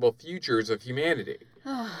possible futures of humanity.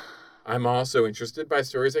 I'm also interested by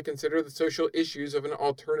stories that consider the social issues of an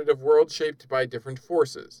alternative world shaped by different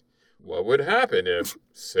forces. What would happen if,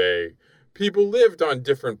 say, people lived on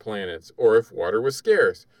different planets, or if water was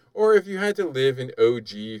scarce, or if you had to live in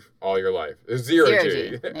OG all your life? Zero Zero G.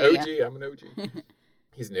 G. There you OG, I'm an OG.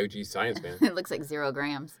 He's an OG science man. It looks like 0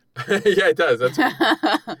 grams. Yeah, it does.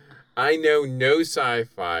 I know no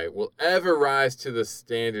sci-fi will ever rise to the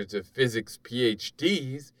standards of physics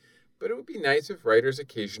PhDs, but it would be nice if writers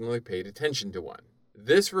occasionally paid attention to one.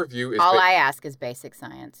 This review is... All I ask is basic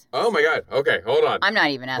science. Oh my god. Okay, hold on. I'm not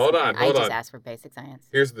even asking. Hold on, I hold just on. ask for basic science.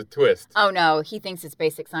 Here's the twist. Oh no, he thinks it's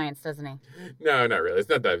basic science, doesn't he? No, not really. It's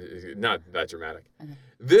not that dramatic. Okay.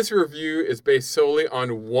 This review is based solely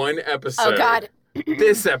on one episode. Oh God.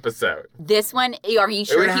 This episode. This one? Are you It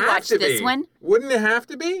sure would he have watched to this be. one? Wouldn't it have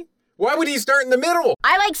to be? Why would he start in the middle?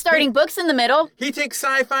 I like starting books in the middle. He takes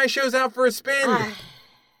sci-fi shows out for a spin. Ah.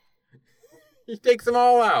 He takes them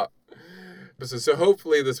all out. So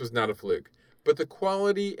hopefully this was not a fluke. But the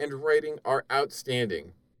quality and writing are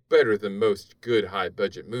outstanding. Better than most good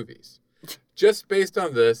high-budget movies. Just based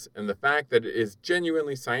on this and the fact that it is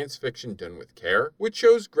genuinely science fiction done with care, which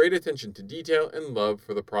shows great attention to detail and love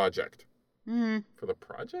for the project. For the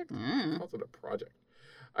project? Mm. Calls it a project.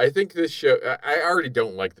 I think this show... I already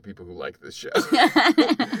don't like the people who like this show.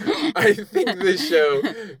 I think this show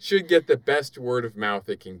should get the best word of mouth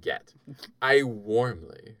it can get. I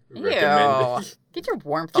warmly recommend it. Get your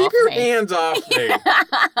warmth Keep off your me. hands off me.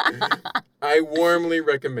 I warmly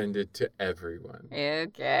recommend it to everyone.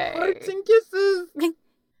 Okay. Hearts and kisses.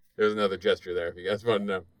 There's another gesture there if you guys want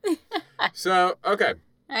to know. So, okay.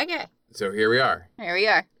 Okay. So here we are. Here we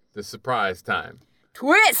are. The surprise time.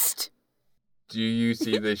 Twist! Do you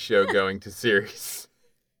see this show going to series?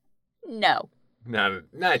 No. Not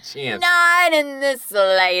a chance. Not in the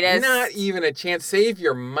slightest. Not even a chance. Save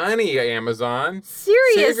your money, Amazon.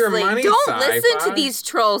 Seriously, Save your money, don't listen Sci-Fi. to these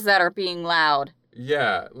trolls that are being loud.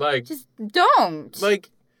 Yeah, like... Just don't. Like,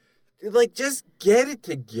 just get it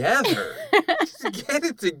together. Just get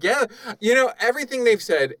it together. You know, everything they've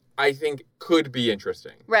said, I think, could be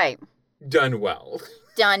interesting. Right. Done well.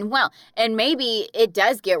 Done well. And maybe it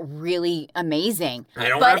does get really amazing. I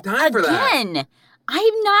don't but have time for that. Again,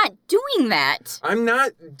 I'm not doing that. I'm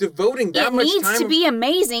not devoting that much time. It needs to be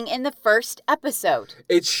amazing in the first episode.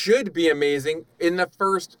 It should be amazing in the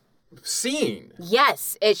first scene.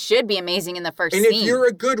 Yes, it should be amazing in the first And scene. if you're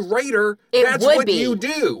a good writer, It that's would what be. you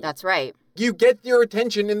do. That's right. You get your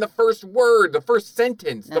attention in the first word, the first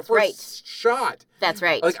sentence, That's the first right. shot. That's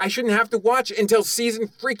right. Like, I shouldn't have to watch until season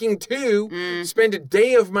freaking 2, spend a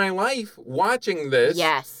day of my life watching this.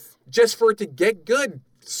 Yes. Just for it to get good.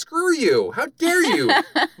 Screw you. How dare you?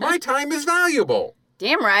 My time is valuable.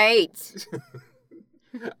 Damn right.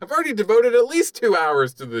 I've already devoted at least 2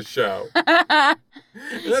 hours to this show. Gonna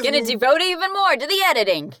devote even more to the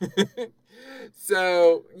editing.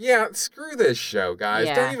 So, yeah, screw this show, guys.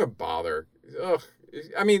 Yeah. Don't even bother. Ugh.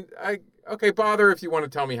 I mean, okay, bother if you want to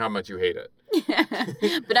tell me how much you hate it.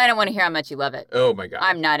 But I don't want to hear how much you love it. Oh, my God.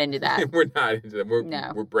 I'm not into that. We're not into that.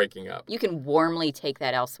 No. We're breaking up. You can warmly take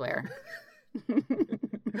that elsewhere.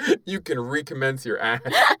 You can recommence your act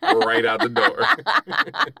right out the door.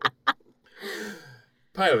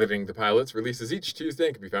 Piloting the Pilots releases each Tuesday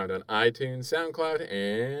and can be found on iTunes, SoundCloud,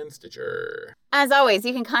 and Stitcher. As always,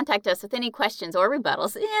 you can contact us with any questions or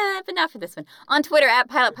rebuttals. Yeah, but not for this one. On Twitter at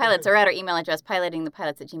PilotPilots or at our email address,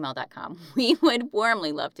 pilotingthepilots@gmail.com. We would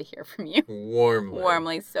warmly love to hear from you. Warmly.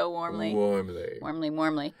 Warmly, so warmly. Warmly.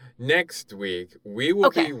 Warmly. Next week, we will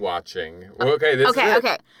be watching... Okay, this is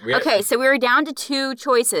it. Okay, so we were down to 2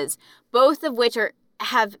 choices, both of which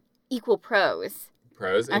have equal pros.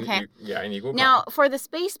 Pros and, Okay. and equal Now, for the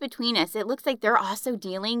space between us, it looks like they're also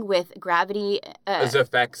dealing with gravity as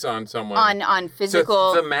effects on someone. on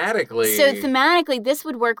physical. So thematically... So thematically, this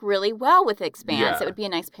would work really well with Expanse. Yeah. It would be a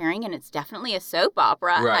nice pairing, and it's definitely a soap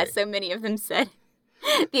opera, Right. as so many of them said.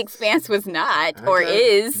 The Expanse was not, or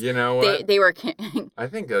is. You know what? They were, I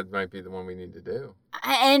think that might be the one we need to do.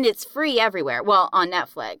 and it's free everywhere. Well, on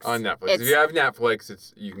Netflix. On Netflix. If you have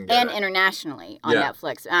Netflix, you can get and it. internationally on Yeah.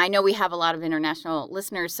 Netflix. And I know we have a lot of international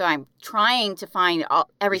listeners, so I'm trying to find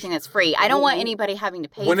everything that's free. I don't want anybody having to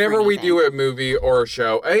pay Whenever for we anything. do a movie or a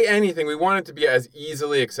show, anything, we want it to be as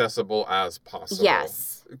easily accessible as possible.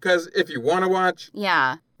 Yes. Because if you want to watch,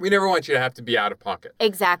 Yeah, we never want you to have to be out of pocket.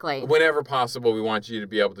 exactly. Whenever possible, we want you to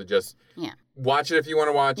be able to just watch it if you want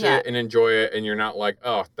to watch Yeah. it and enjoy it, and you're not like,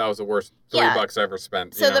 oh, that was the worst $3 I ever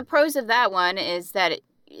spent. So the pros of that one is that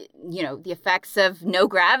the effects of no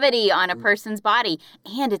gravity on a person's body,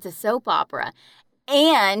 and it's a soap opera,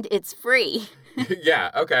 and it's free.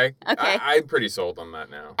 Yeah, okay. Okay. I'm pretty sold on that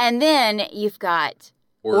now. And then you've got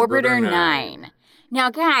Orbiter 9. Now,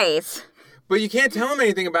 guys, But you can't tell them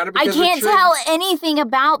anything about it I because can't tell anything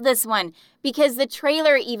about this one because the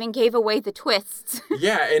trailer even gave away the twists.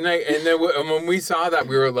 Yeah, and then when we saw that,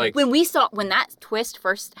 we were like, When that twist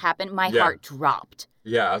first happened, my heart dropped.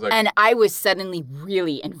 yeah, I was like, And I was suddenly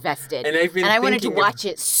really invested. And I've been I wanted to thinking of- watch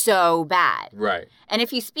it so bad. right. And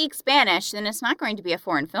if you speak Spanish, then it's not going to be a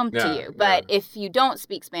foreign film No, to you. But no. if you don't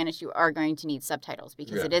speak Spanish, you are going to need subtitles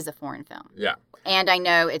because Yeah. it is a foreign film. Yeah. And I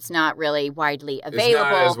know it's not really widely available.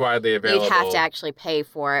 It's not as widely available. You'd have to actually pay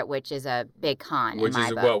for it, which is a big con which in my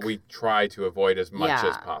is book. what we try to avoid as much as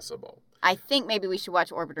Yeah. possible. I think maybe we should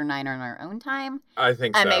watch Orbiter 9 on our own time. I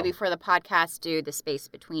think so. And maybe for the podcast, do The Space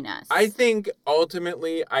Between Us. I think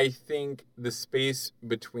ultimately, the space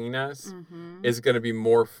between us Mm-hmm. is going to be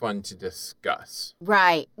more fun to discuss.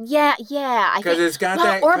 Right. Yeah. I 'Cause think, it's got well,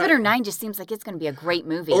 that- Orbiter 9 just seems like it's going to be a great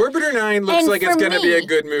movie. Orbiter 9 looks And like it's for going to be a me-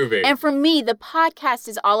 good movie. And for me, the podcast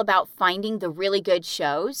is all about finding the really good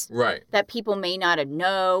shows Right. that people may not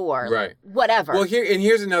know or Right. whatever. Well,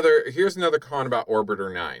 here's another con about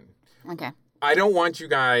Orbiter 9. Okay. I don't want you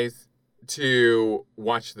guys to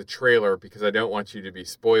watch the trailer because I don't want you to be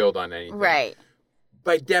spoiled on anything. Right.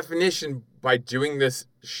 by definition, by doing this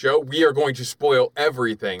show, we are going to spoil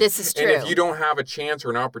everything. This is true. And if you don't have a chance or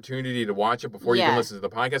an opportunity to watch it before you Yeah. can listen to the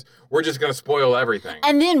podcast, we're just going to spoil everything.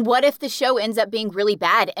 And then what if the show ends up being really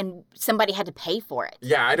bad and somebody had to pay for it?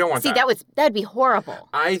 Yeah, I don't want See, that. that'd be horrible.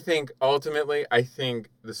 I think ultimately,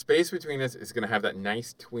 the space between us is going to have that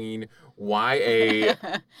nice tween YA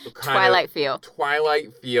kind of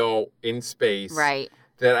Twilight feel in space. Right.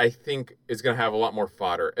 That I think is going to have a lot more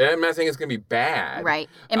fodder. And I'm not saying it's going to be bad. Right.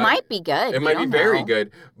 It might be good. It might be very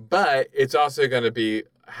good, but it's also going to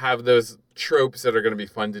have those tropes that are going to be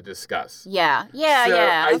fun to discuss. Yeah. So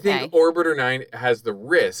I Okay. think Orbiter 9 has the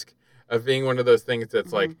risk of being one of those things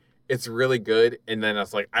that's like, it's really good, and then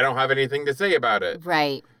it's like, I don't have anything to say about it.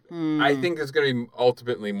 Right. I think there's going to be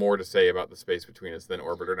ultimately more to say about the space between us than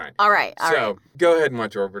Orbiter 9. All right. So go ahead and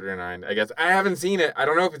watch Orbiter 9, I guess. I haven't seen it. I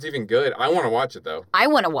don't know if it's even good. I want to watch it, though. I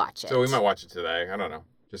want to watch it. So we might watch it today. I don't know.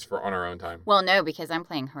 Just on our own time. Well, no, because I'm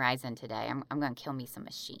playing Horizon today. I'm going to kill me some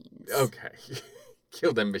machines. Okay.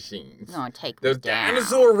 Kill them machines. I'm going to take Those them down.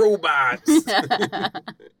 dinosaur robots.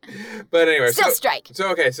 But anyway. Still strike.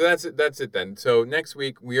 So that's it then. So next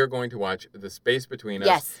week we are going to watch The Space Between Us.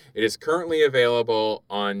 Yes. It is currently available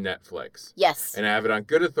on Netflix. Yes. And I have it on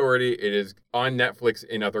good authority. It is on Netflix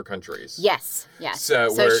in other countries. Yes. So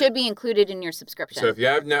it should be included in your subscription. So if you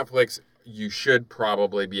have Netflix, you should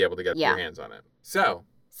probably be able to get your hands on it. So.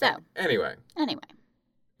 Anyway.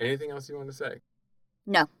 Anything else you want to say?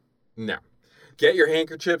 No. Get your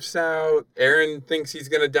handkerchiefs out. Aaron thinks he's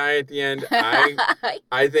going to die at the end.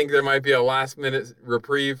 I think there might be a last-minute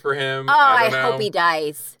reprieve for him. Oh, I don't know. hope he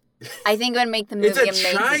dies. I think it would make the movie It's a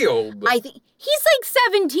amazing. child. I think he's like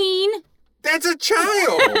 17. That's a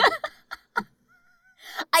child.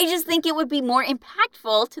 I just think it would be more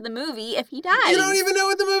impactful to the movie if he dies. You don't even know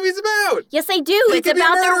what the movie's about. Yes, I do. He It's could be a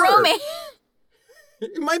about their murderer. romance.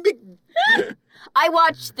 It might be. I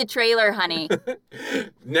watched the trailer, honey.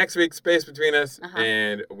 Next week, Space Between Us, Uh-huh.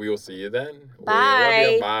 and we will see you then. Bye. We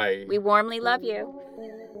love you. Bye. We warmly love you.